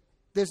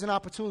 there's an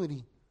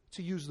opportunity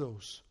to use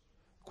those.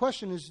 The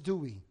question is, do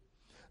we?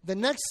 The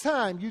next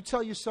time you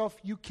tell yourself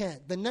you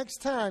can't, the next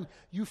time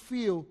you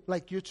feel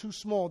like you're too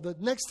small, the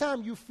next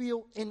time you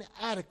feel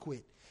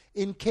inadequate,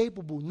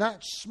 incapable,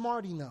 not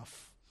smart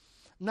enough,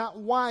 not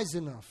wise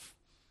enough,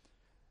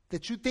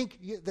 that you think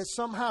that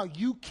somehow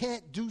you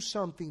can't do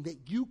something, that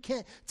you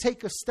can't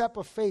take a step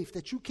of faith,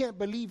 that you can't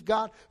believe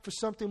God for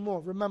something more,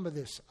 remember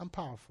this: I'm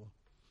powerful.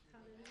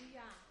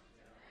 Hallelujah.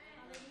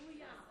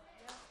 Hallelujah.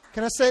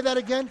 Can I say that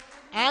again?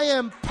 I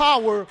am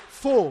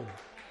powerful.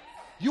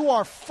 You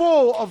are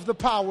full of the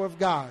power of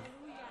God.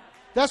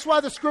 That's why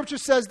the Scripture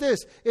says this: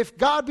 if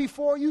God be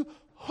for you,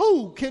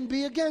 who can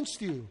be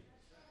against you?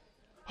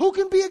 Who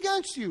can be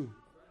against you?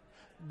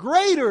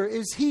 Greater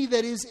is he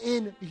that is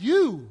in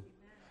you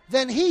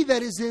than he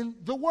that is in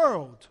the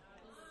world.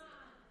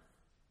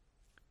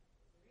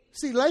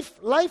 See,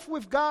 life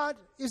with God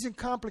isn't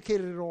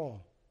complicated at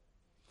all.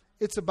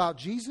 It's about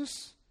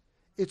Jesus.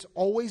 It's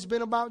always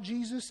been about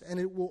Jesus, and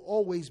it will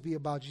always be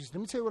about Jesus. Let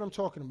me tell you what I'm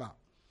talking about.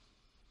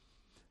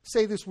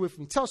 Say this with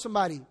me. Tell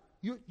somebody,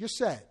 you're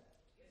set.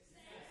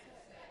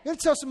 You're going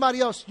to tell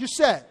somebody else, you're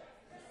set.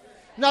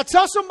 Now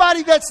tell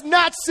somebody that's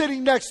not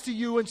sitting next to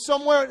you and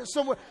somewhere,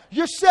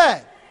 you're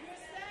set.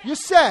 You're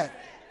set.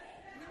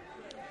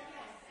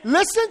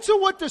 Listen to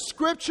what the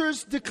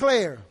Scriptures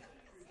declare.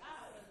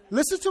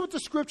 Listen to what the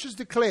Scriptures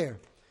declare.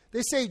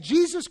 They say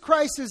Jesus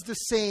Christ is the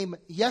same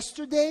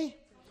yesterday,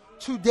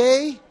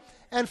 today,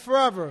 and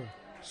forever.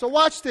 So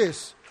watch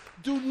this.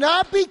 Do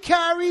not be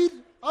carried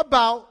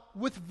about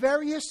with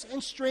various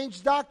and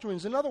strange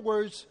doctrines. In other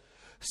words,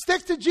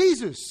 stick to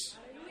Jesus.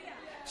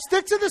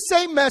 Stick to the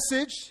same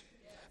message,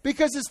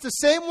 because it's the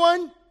same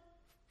one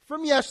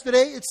from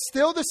yesterday. It's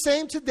still the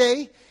same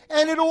today,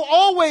 and it'll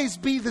always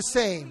be the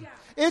same.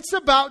 It's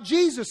about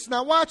Jesus.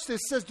 Now watch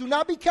this. It says, do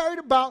not be carried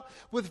about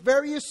with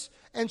various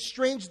and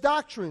strange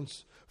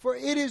doctrines, for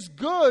it is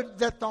good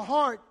that the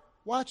heart,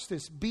 watch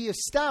this, be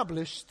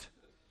established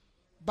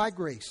by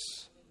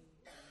grace.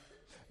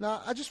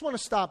 Now, I just want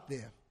to stop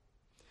there,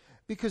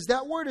 because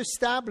that word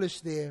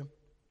established there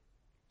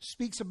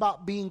speaks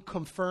about being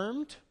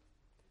confirmed.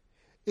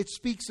 It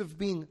speaks of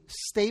being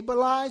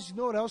stabilized. You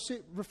know what else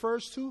it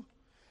refers to?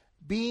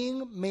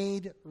 Being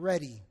made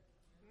ready.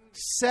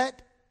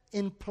 Set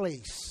in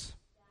place.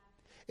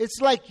 It's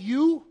like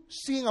you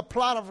seeing a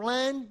plot of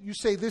land. You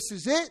say, this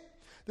is it.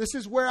 This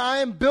is where I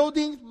am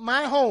building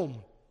my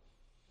home.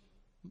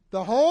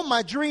 The home,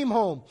 my dream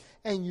home.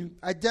 And you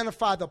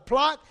identify the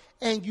plot,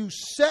 and you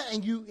set,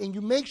 and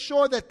you make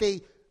sure that they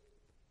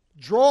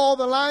draw all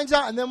the lines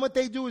out. And then what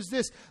they do is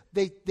this: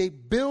 they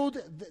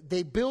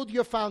build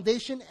your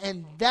foundation,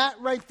 and that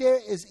right there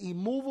is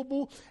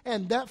immovable,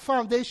 and that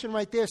foundation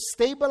right there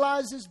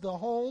stabilizes the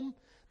home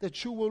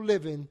that you will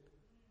live in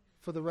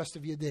for the rest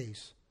of your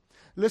days.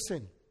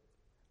 Listen,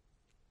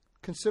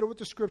 consider what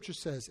the Scripture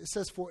says. It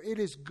says, for it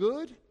is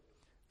good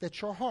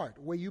that your heart,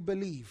 where you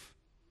believe,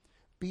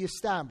 be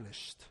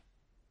established,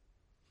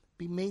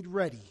 be made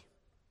ready,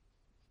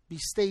 be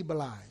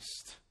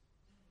stabilized.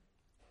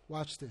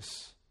 Watch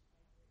this.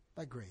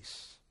 By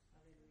grace.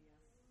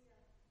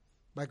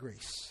 By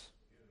grace.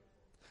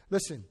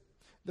 Listen,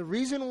 the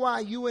reason why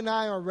you and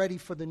I are ready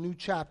for the new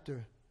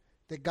chapter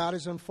that God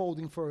is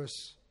unfolding for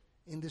us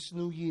in this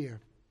new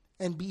year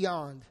and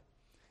beyond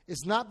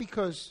is not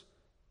because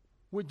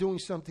we're doing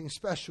something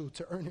special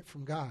to earn it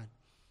from God.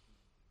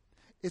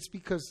 It's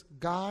because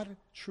God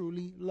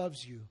truly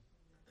loves you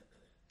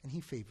and He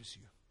favors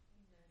you.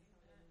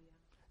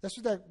 That's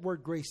what that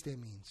word grace there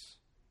means.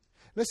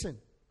 Listen,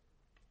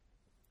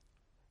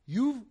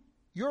 you're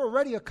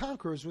already a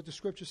conqueror is what the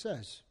Scripture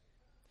says.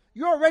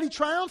 You're already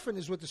triumphant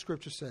is what the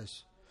Scripture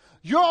says.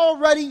 You're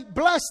already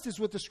blessed is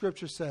what the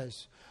Scripture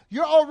says.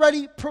 You're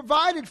already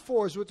provided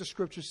for is what the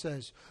Scripture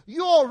says.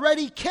 You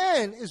already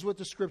can is what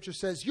the Scripture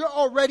says. You're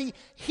already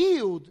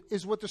healed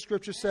is what the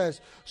Scripture says.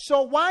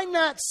 So why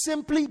not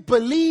simply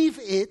believe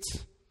it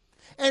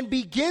and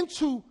begin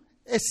to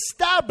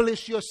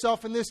establish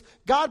yourself in this.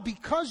 God,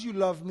 because you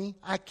love me,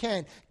 I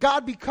can.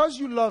 God, because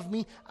you love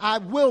me, I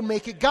will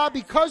make it. God,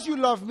 because you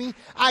love me,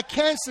 I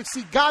can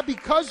succeed. God,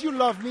 because you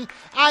love me,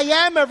 I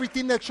am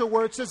everything that your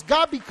word says.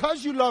 God,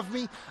 because you love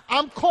me,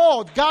 I'm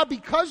called. God,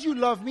 because you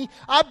love me,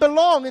 I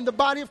belong in the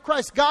body of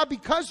Christ. God,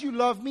 because you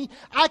love me,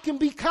 I can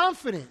be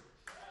confident.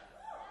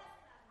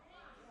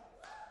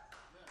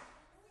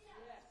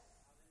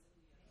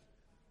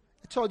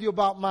 I told you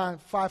about my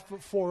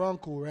 5'4"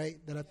 uncle, right,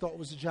 that I thought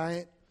was a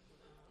giant.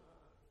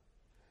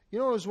 You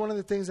know, it was one of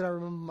the things that I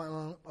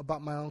remember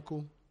about my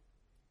uncle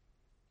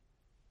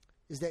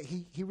is that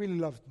he really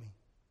loved me.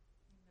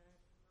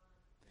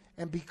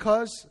 And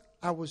because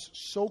I was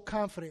so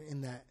confident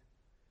in that,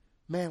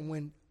 man,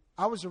 when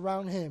I was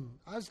around him,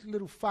 I was a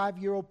little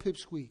 5-year-old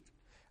pipsqueak.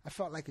 I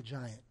felt like a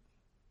giant.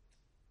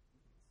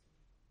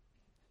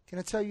 Can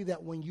I tell you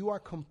that when you are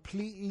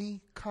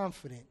completely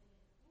confident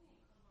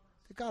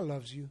that God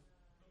loves you,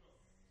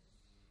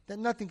 that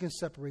nothing can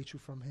separate you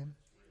from him,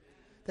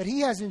 that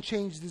he hasn't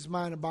changed his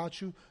mind about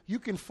you. You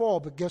can fall,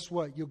 but guess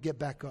what? You'll get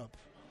back up.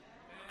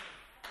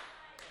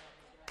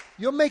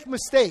 You'll make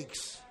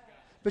mistakes,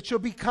 but you'll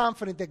be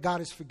confident that God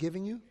is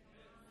forgiving you.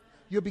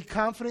 You'll be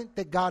confident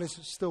that God is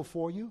still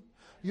for you.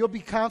 You'll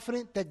be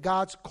confident that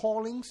God's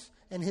callings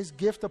and his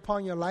gift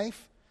upon your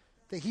life,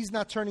 that he's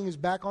not turning his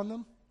back on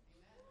them.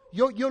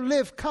 You'll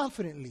live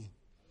confidently.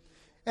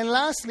 And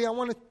lastly, I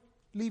want to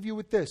leave you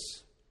with this.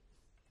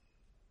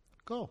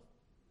 Go.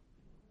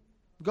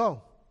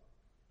 Go.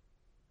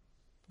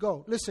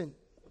 Go. Listen,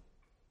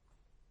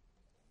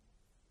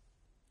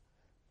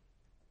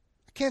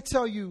 I can't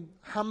tell you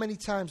how many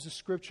times the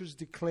scriptures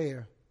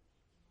declare,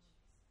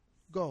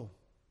 go,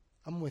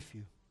 I'm with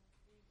you.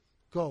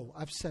 Go,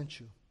 I've sent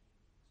you.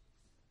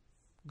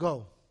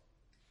 Go.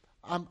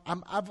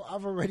 I've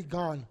already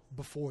gone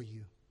before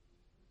you.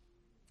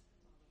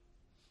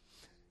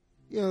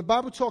 You know, the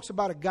Bible talks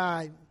about a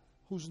guy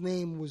whose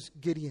name was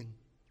Gideon.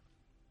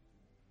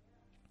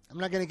 I'm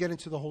not going to get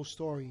into the whole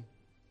story.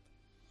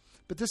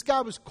 But this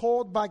guy was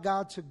called by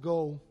God to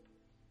go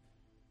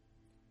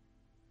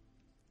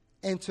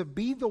and to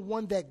be the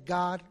one that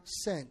God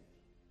sent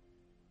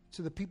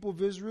to the people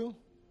of Israel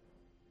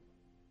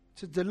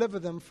to deliver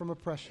them from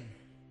oppression.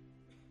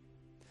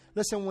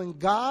 Listen, when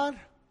God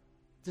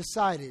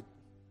decided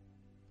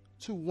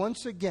to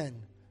once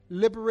again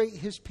liberate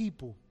his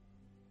people,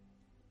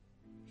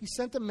 he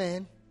sent a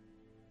man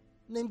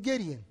named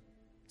Gideon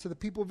to the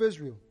people of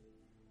Israel.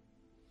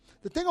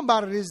 The thing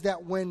about it is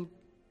that when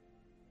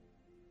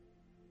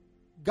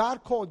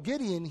God called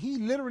Gideon, he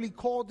literally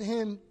called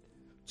him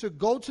to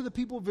go to the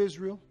people of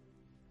Israel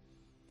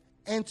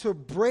and to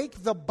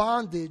break the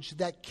bondage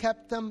that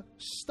kept them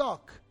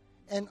stuck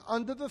and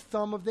under the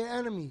thumb of their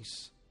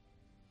enemies.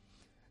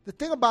 The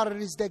thing about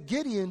it is that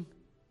Gideon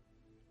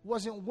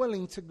wasn't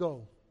willing to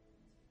go.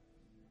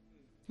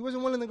 He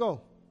wasn't willing to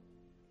go.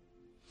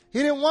 He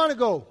didn't want to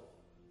go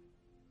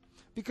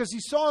because he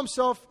saw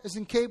himself as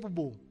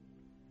incapable.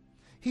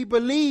 He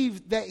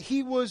believed that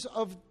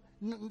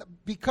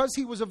because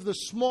he was of the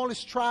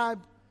smallest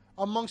tribe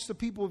amongst the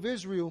people of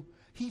Israel,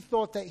 he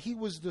thought that he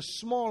was the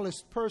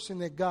smallest person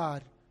that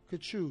God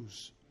could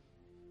choose.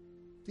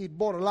 He'd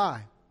bought a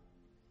lie.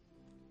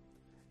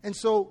 And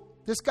so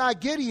this guy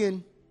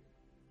Gideon,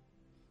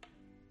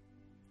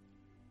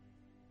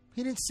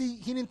 he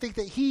didn't think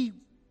that he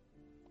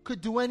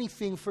could do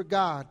anything for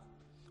God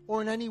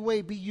or in any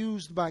way be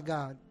used by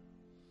God.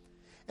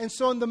 And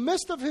so in the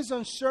midst of his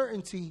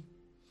uncertainty,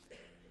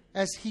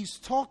 as he's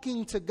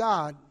talking to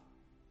God,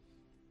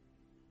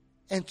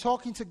 and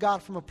talking to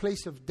God from a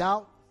place of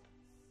doubt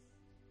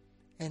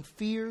and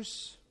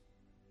fears,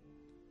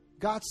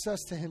 God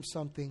says to him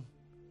something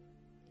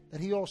that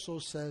he also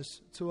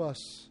says to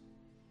us.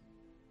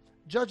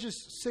 Judges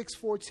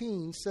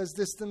 6:14 says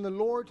this, "Then the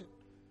Lord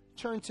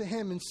turned to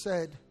him and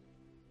said,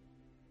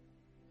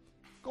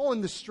 go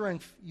in the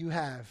strength you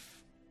have."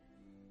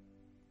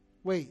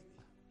 Wait,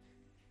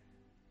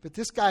 but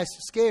this guy's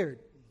scared.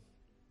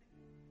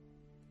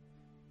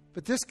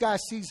 But this guy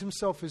sees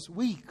himself as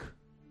weak.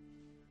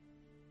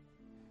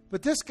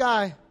 But this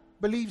guy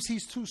believes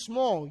he's too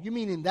small. You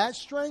mean in that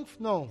strength?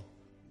 No.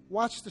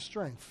 Watch the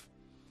strength.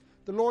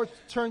 The Lord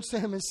turns to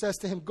him and says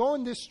to him, "Go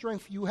in this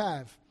strength you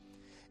have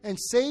and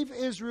save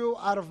Israel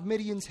out of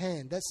Midian's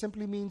hand." That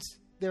simply means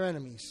their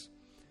enemies.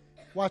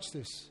 Watch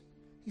this.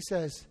 He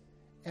says,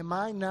 "Am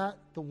I not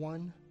the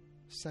one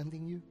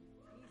sending you?"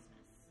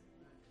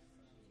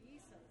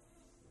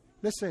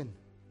 Listen,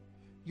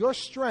 your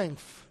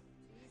strength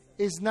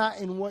is not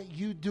in what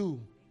you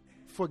do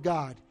for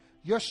God.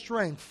 Your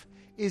strength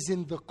is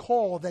in the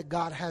call that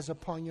God has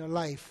upon your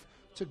life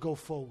to go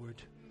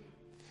forward.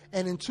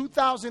 And in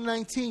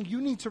 2019,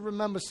 you need to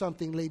remember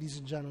something, ladies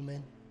and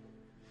gentlemen.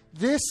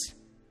 This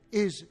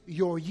is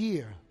your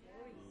year.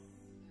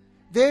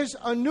 There's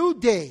a new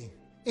day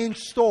in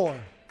store.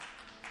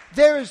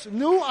 There is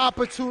new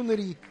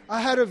opportunity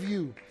ahead of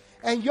you.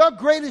 And your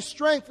greatest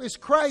strength is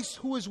Christ,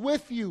 who is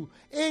with you,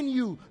 in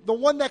you, the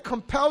one that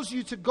compels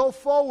you to go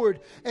forward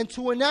and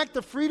to enact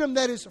the freedom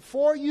that is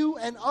for you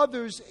and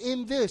others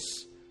in this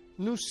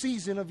new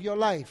season of your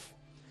life.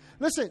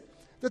 Listen,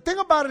 the thing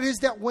about it is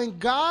that when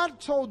God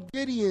told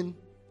Gideon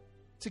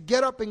to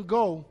get up and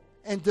go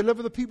and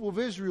deliver the people of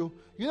Israel,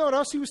 you know what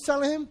else he was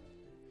telling him?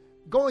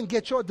 Go and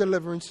get your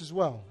deliverance as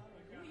well.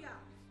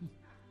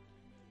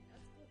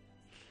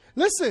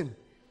 Listen,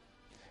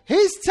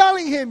 he's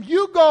telling him,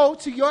 you go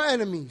to your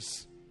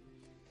enemies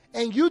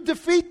and you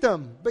defeat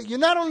them. But you're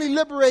not only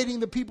liberating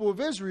the people of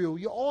Israel,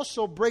 you're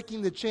also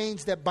breaking the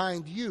chains that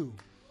bind you.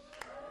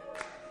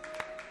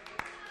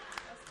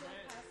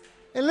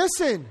 And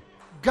listen,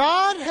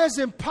 God has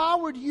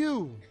empowered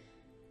you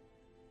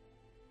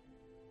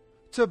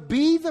to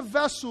be the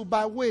vessel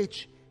by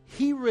which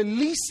He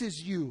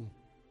releases you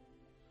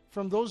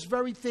from those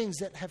very things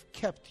that have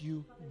kept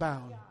you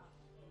bound.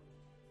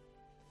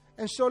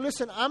 And so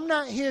listen, I'm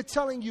not here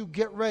telling you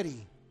get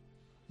ready.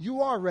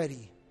 You are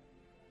ready.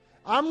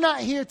 I'm not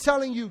here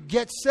telling you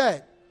get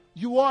set.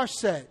 You are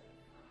set.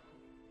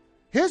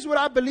 Here's what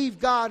I believe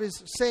God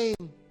is saying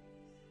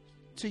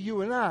to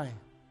you and I.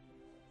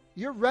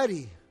 You're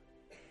ready.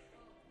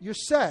 You're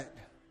set.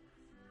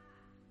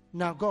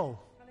 Now go.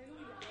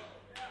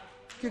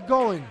 Get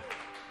going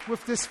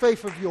with this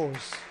faith of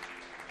yours.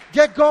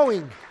 Get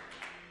going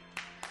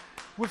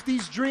with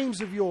these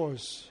dreams of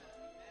yours.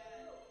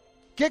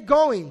 Get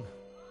going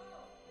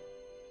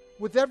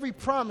with every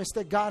promise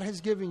that God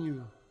has given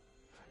you.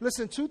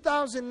 Listen,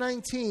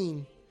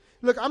 2019,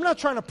 look, I'm not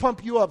trying to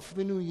pump you up for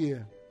the new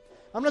year.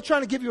 I'm not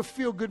trying to give you a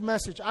feel-good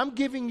message. I'm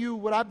giving you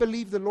what I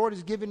believe the Lord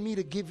has given me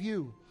to give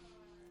you.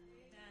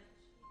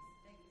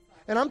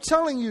 And I'm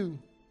telling you,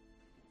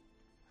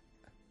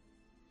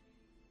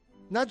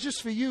 not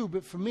just for you,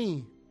 but for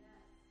me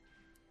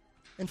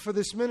and for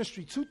this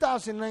ministry,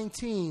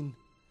 2019,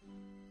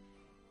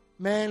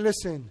 man,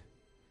 listen,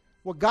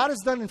 what God has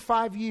done in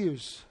 5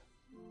 years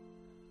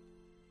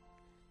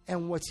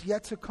and what's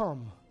yet to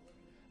come,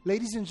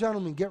 ladies and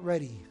gentlemen, get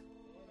ready.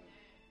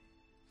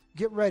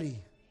 Get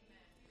ready.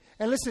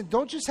 And listen,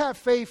 don't just have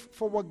faith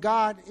for what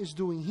God is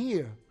doing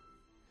here.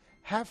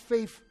 Have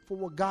faith for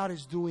what God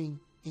is doing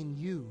in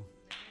you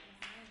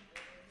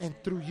and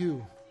through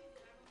you.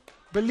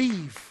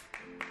 Believe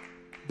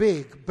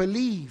big.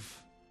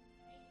 Believe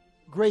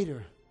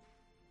greater.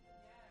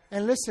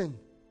 And listen,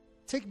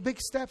 take big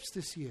steps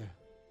this year.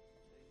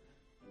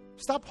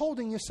 Stop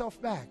holding yourself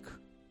back.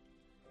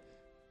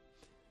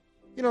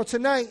 You know,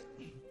 tonight,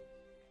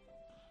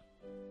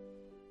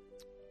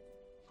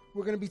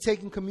 we're going to be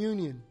taking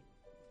communion.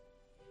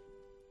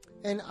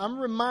 And I'm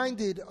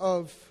reminded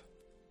of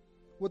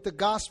what the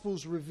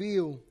Gospels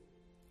reveal,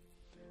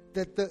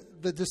 that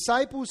the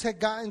disciples had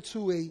gotten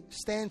to a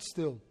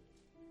standstill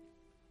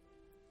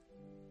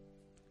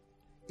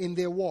in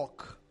their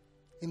walk,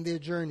 in their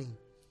journey.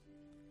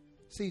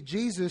 See,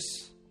 Jesus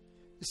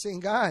is saying,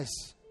 guys,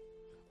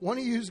 one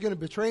of you is going to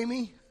betray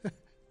me.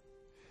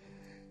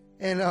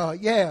 And I'm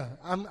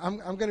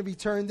going to be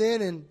turned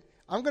in and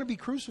I'm going to be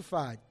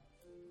crucified.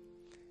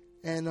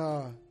 And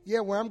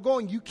where I'm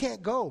going, you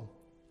can't go.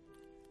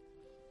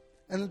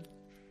 And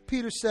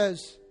Peter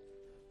says,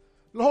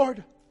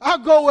 Lord, I'll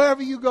go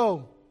wherever you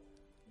go.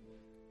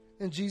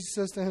 And Jesus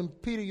says to him,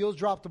 Peter, you'll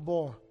drop the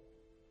ball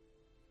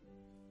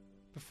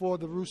before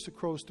the rooster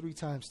crows 3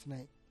 times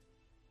tonight.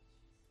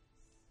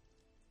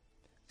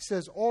 He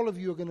says, all of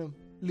you are going to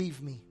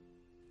leave me.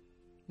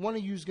 One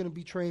of you is going to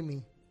betray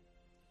me.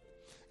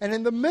 And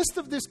in the midst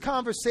of this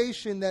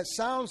conversation that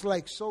sounds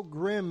like so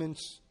grim and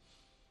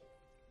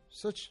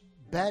such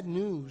bad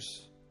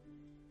news,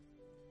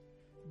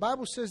 the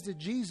Bible says that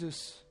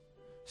Jesus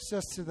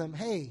says to them,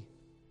 hey,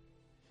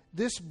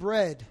 this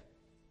bread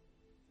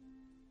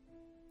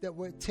that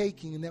we're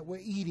taking and that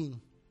we're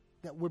eating,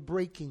 that we're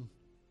breaking,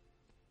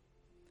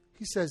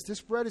 he says,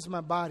 this bread is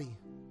my body.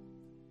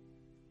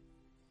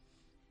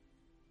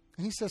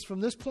 And he says, from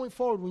this point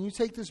forward, when you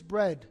take this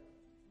bread,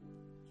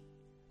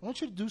 I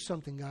want you to do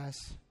something, guys.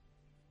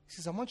 He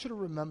says, I want you to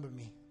remember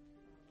me.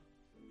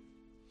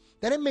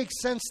 That didn't make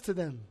sense to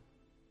them.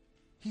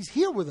 He's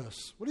here with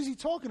us. What is he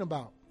talking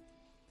about?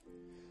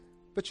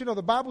 But you know,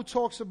 the Bible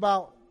talks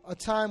about a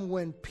time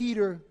when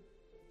Peter,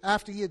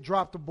 after he had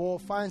dropped the ball,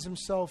 finds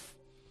himself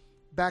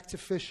back to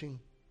fishing.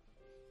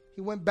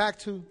 He went back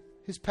to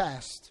his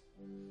past.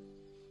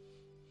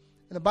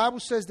 And the Bible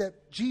says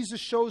that Jesus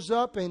shows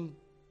up, and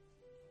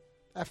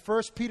at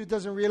first Peter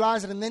doesn't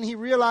realize it, and then he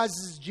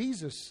realizes it's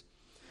Jesus.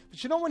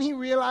 But you know when he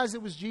realized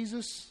it was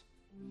Jesus?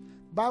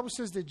 The Bible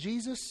says that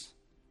Jesus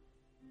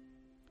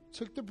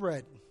took the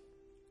bread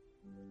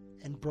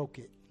and broke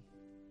it.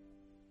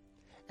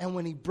 And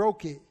when he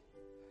broke it,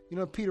 you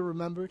know what Peter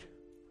remembered?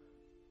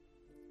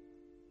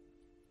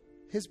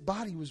 His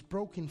body was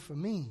broken for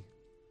me.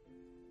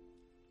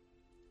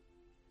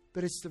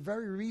 But it's the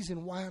very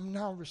reason why I'm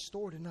now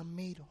restored and I'm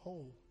made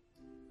whole.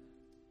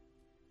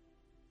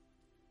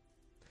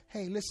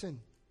 Hey,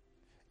 listen.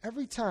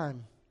 Every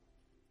time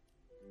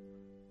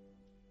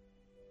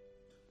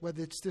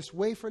Whether it's this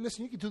wafer,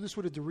 listen, you can do this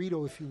with a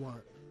Dorito if you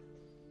want.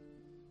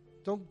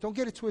 Don't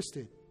get it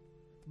twisted.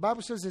 The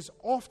Bible says, as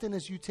often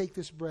as you take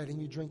this bread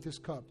and you drink this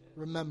cup,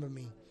 remember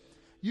me.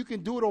 You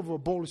can do it over a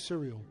bowl of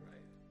cereal.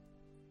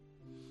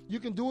 You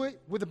can do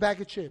it with a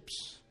bag of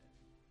chips.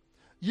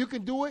 You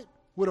can do it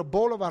with a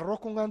bowl of arroz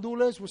con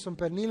gandules with some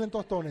pernil and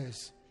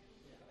tostones.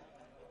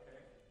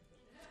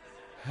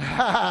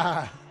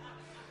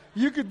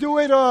 You could do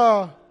it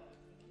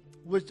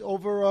with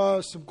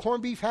over some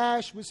corned beef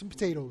hash with some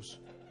potatoes.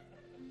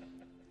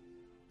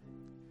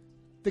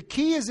 The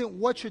key isn't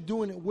what you're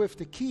doing it with.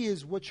 The key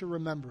is what you're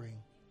remembering.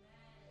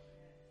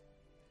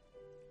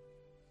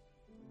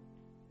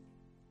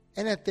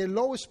 And at their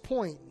lowest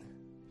point,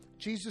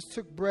 Jesus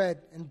took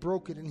bread and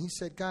broke it, and he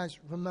said, guys,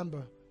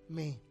 remember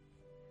me.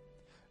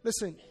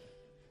 Listen,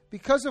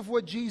 because of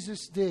what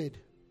Jesus did,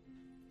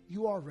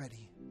 you are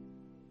ready.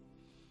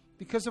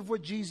 Because of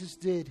what Jesus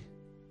did,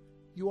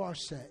 you are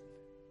set.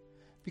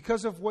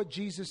 Because of what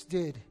Jesus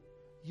did,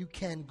 you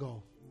can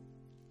go.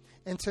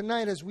 And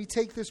tonight, as we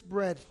take this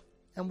bread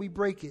and we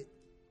break it,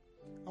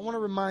 I want to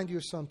remind you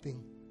of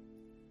something.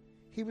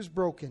 He was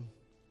broken.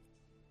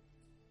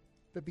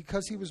 But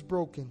because he was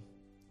broken,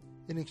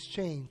 in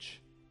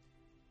exchange,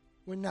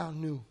 we're now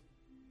new.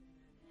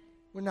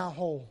 We're now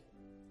whole.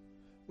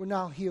 We're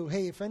now healed.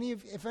 Hey, if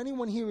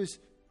anyone here is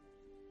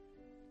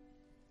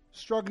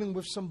struggling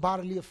with some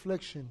bodily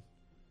affliction,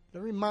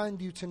 let me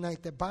remind you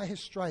tonight that by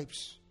his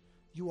stripes,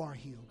 you are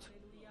healed.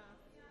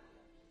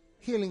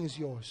 Healing is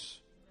yours.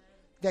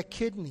 That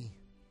kidney,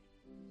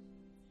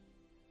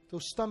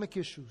 those stomach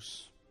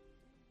issues,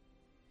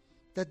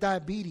 that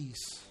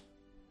diabetes,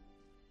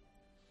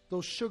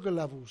 those sugar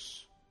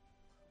levels,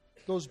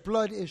 those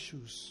blood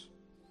issues,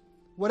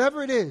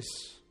 whatever it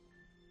is,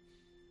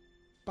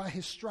 by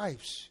his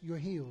stripes you're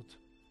healed.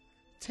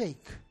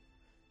 Take,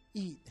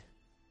 eat,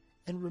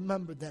 and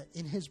remember that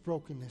in his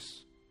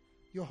brokenness,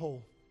 you're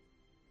whole,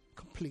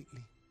 completely.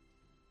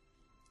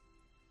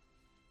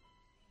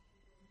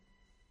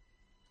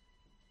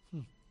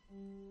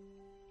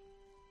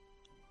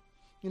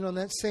 You know, in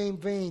that same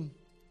vein,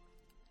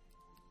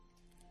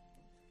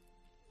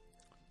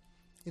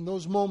 in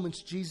those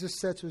moments, Jesus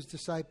said to his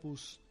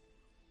disciples,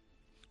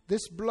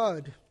 this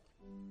blood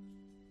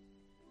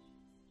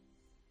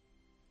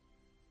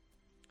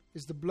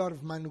is the blood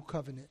of my new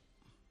covenant.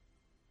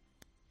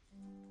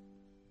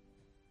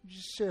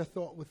 Just share a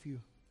thought with you.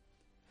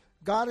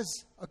 God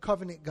is a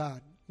covenant God.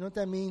 You know what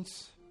that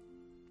means?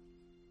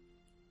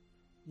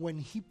 When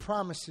he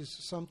promises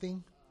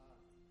something,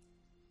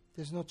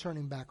 there's no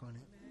turning back on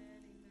it.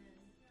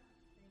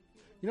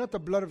 You know what the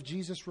blood of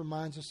Jesus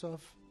reminds us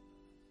of?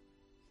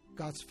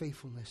 God's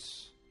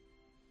faithfulness.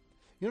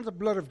 You know what the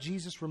blood of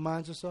Jesus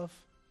reminds us of?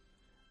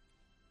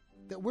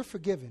 That we're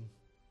forgiven.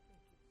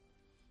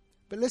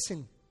 But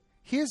listen,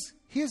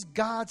 here's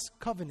God's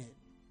covenant.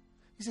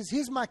 He says,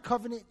 here's my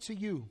covenant to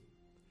you.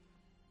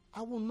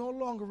 I will no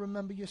longer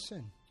remember your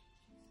sin.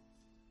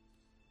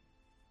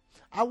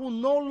 I will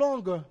no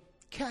longer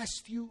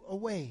cast you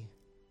away.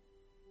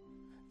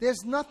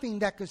 There's nothing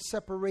that could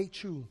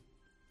separate you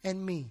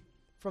and me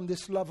from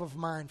this love of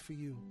mine for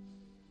you.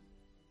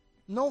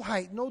 No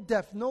height, no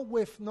depth, no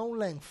width, no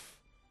length.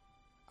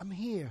 I'm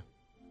here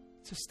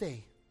to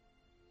stay.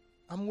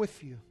 I'm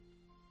with you.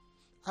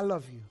 I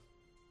love you.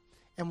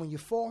 And when you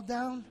fall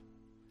down,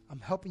 I'm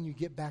helping you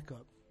get back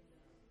up.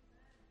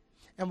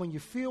 And when you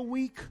feel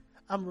weak,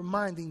 I'm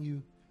reminding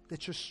you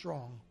that you're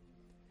strong.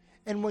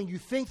 And when you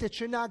think that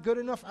you're not good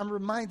enough, I'm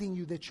reminding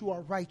you that you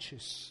are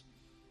righteous,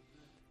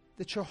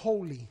 that you're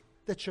holy,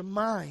 that you're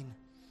mine,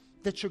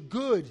 that you're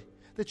good,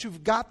 that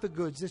you've got the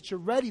goods, that you're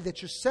ready,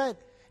 that you're set,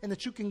 and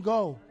that you can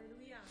go.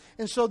 Hallelujah.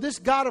 And so this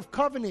God of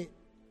covenant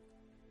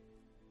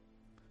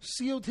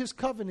sealed his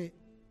covenant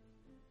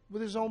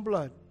with his own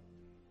blood.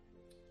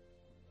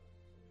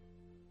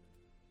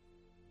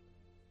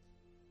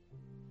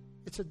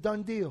 It's a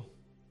done deal.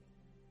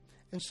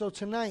 And so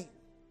tonight,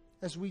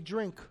 as we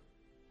drink,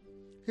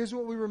 here's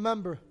what we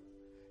remember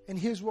and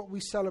here's what we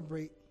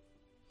celebrate.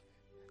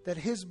 That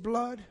his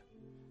blood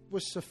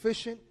was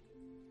sufficient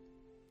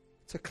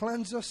to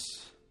cleanse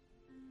us,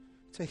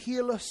 to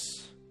heal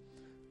us,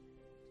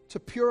 to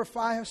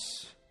purify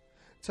us,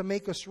 to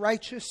make us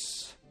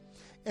righteous,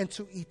 and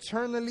to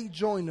eternally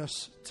join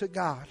us to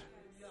God.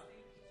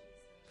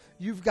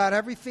 You've got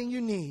everything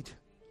you need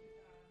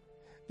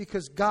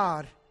because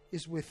God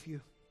is with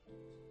you,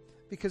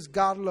 because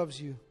God loves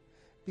you,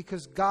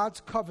 because God's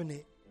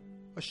covenant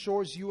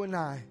assures you and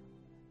I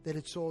that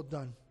it's all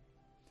done.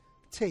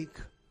 Take,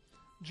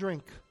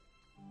 drink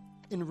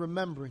in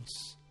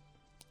remembrance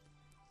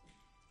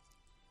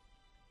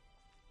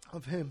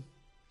of him,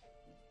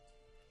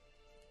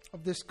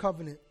 of this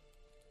covenant.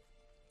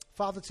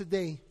 Father,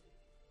 today,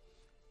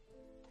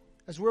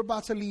 as we're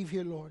about to leave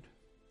here, Lord,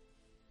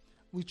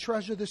 we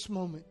treasure this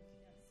moment.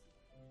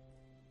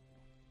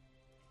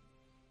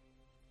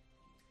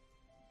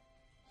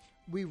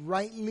 We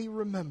rightly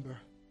remember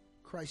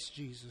Christ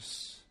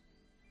Jesus.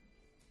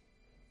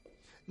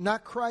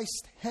 Not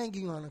Christ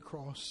hanging on a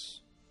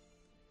cross,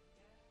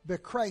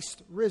 but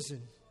Christ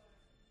risen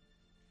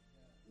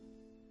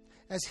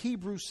As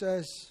Hebrews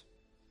says,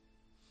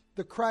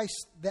 the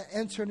Christ that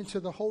entered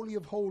into the Holy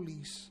of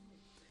Holies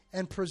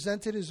and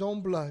presented his own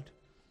blood,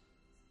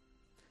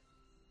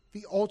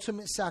 the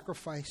ultimate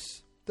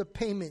sacrifice, the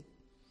payment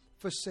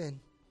for sin.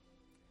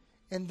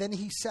 And then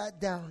he sat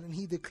down and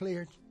he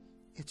declared,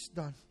 it's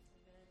done.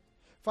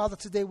 Father,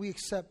 today we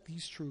accept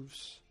these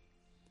truths.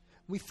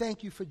 We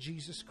thank you for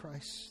Jesus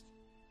Christ.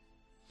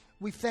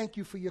 We thank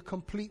you for your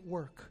complete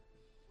work,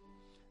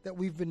 that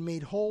we've been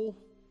made whole,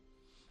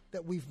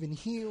 that we've been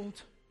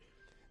healed,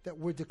 that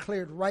we're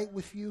declared right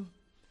with you.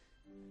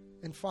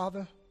 And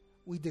Father,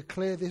 we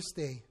declare this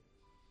day,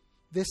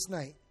 this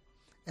night,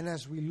 and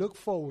as we look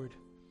forward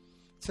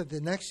to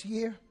the next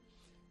year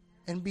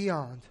and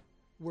beyond,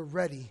 we're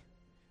ready,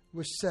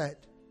 we're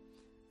set,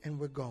 and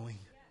we're going.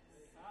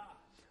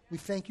 We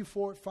thank you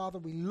for it, Father.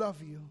 We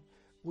love you,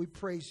 we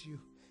praise you,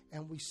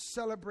 and we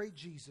celebrate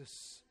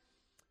Jesus.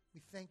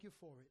 We thank you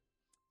for it.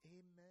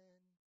 Amen.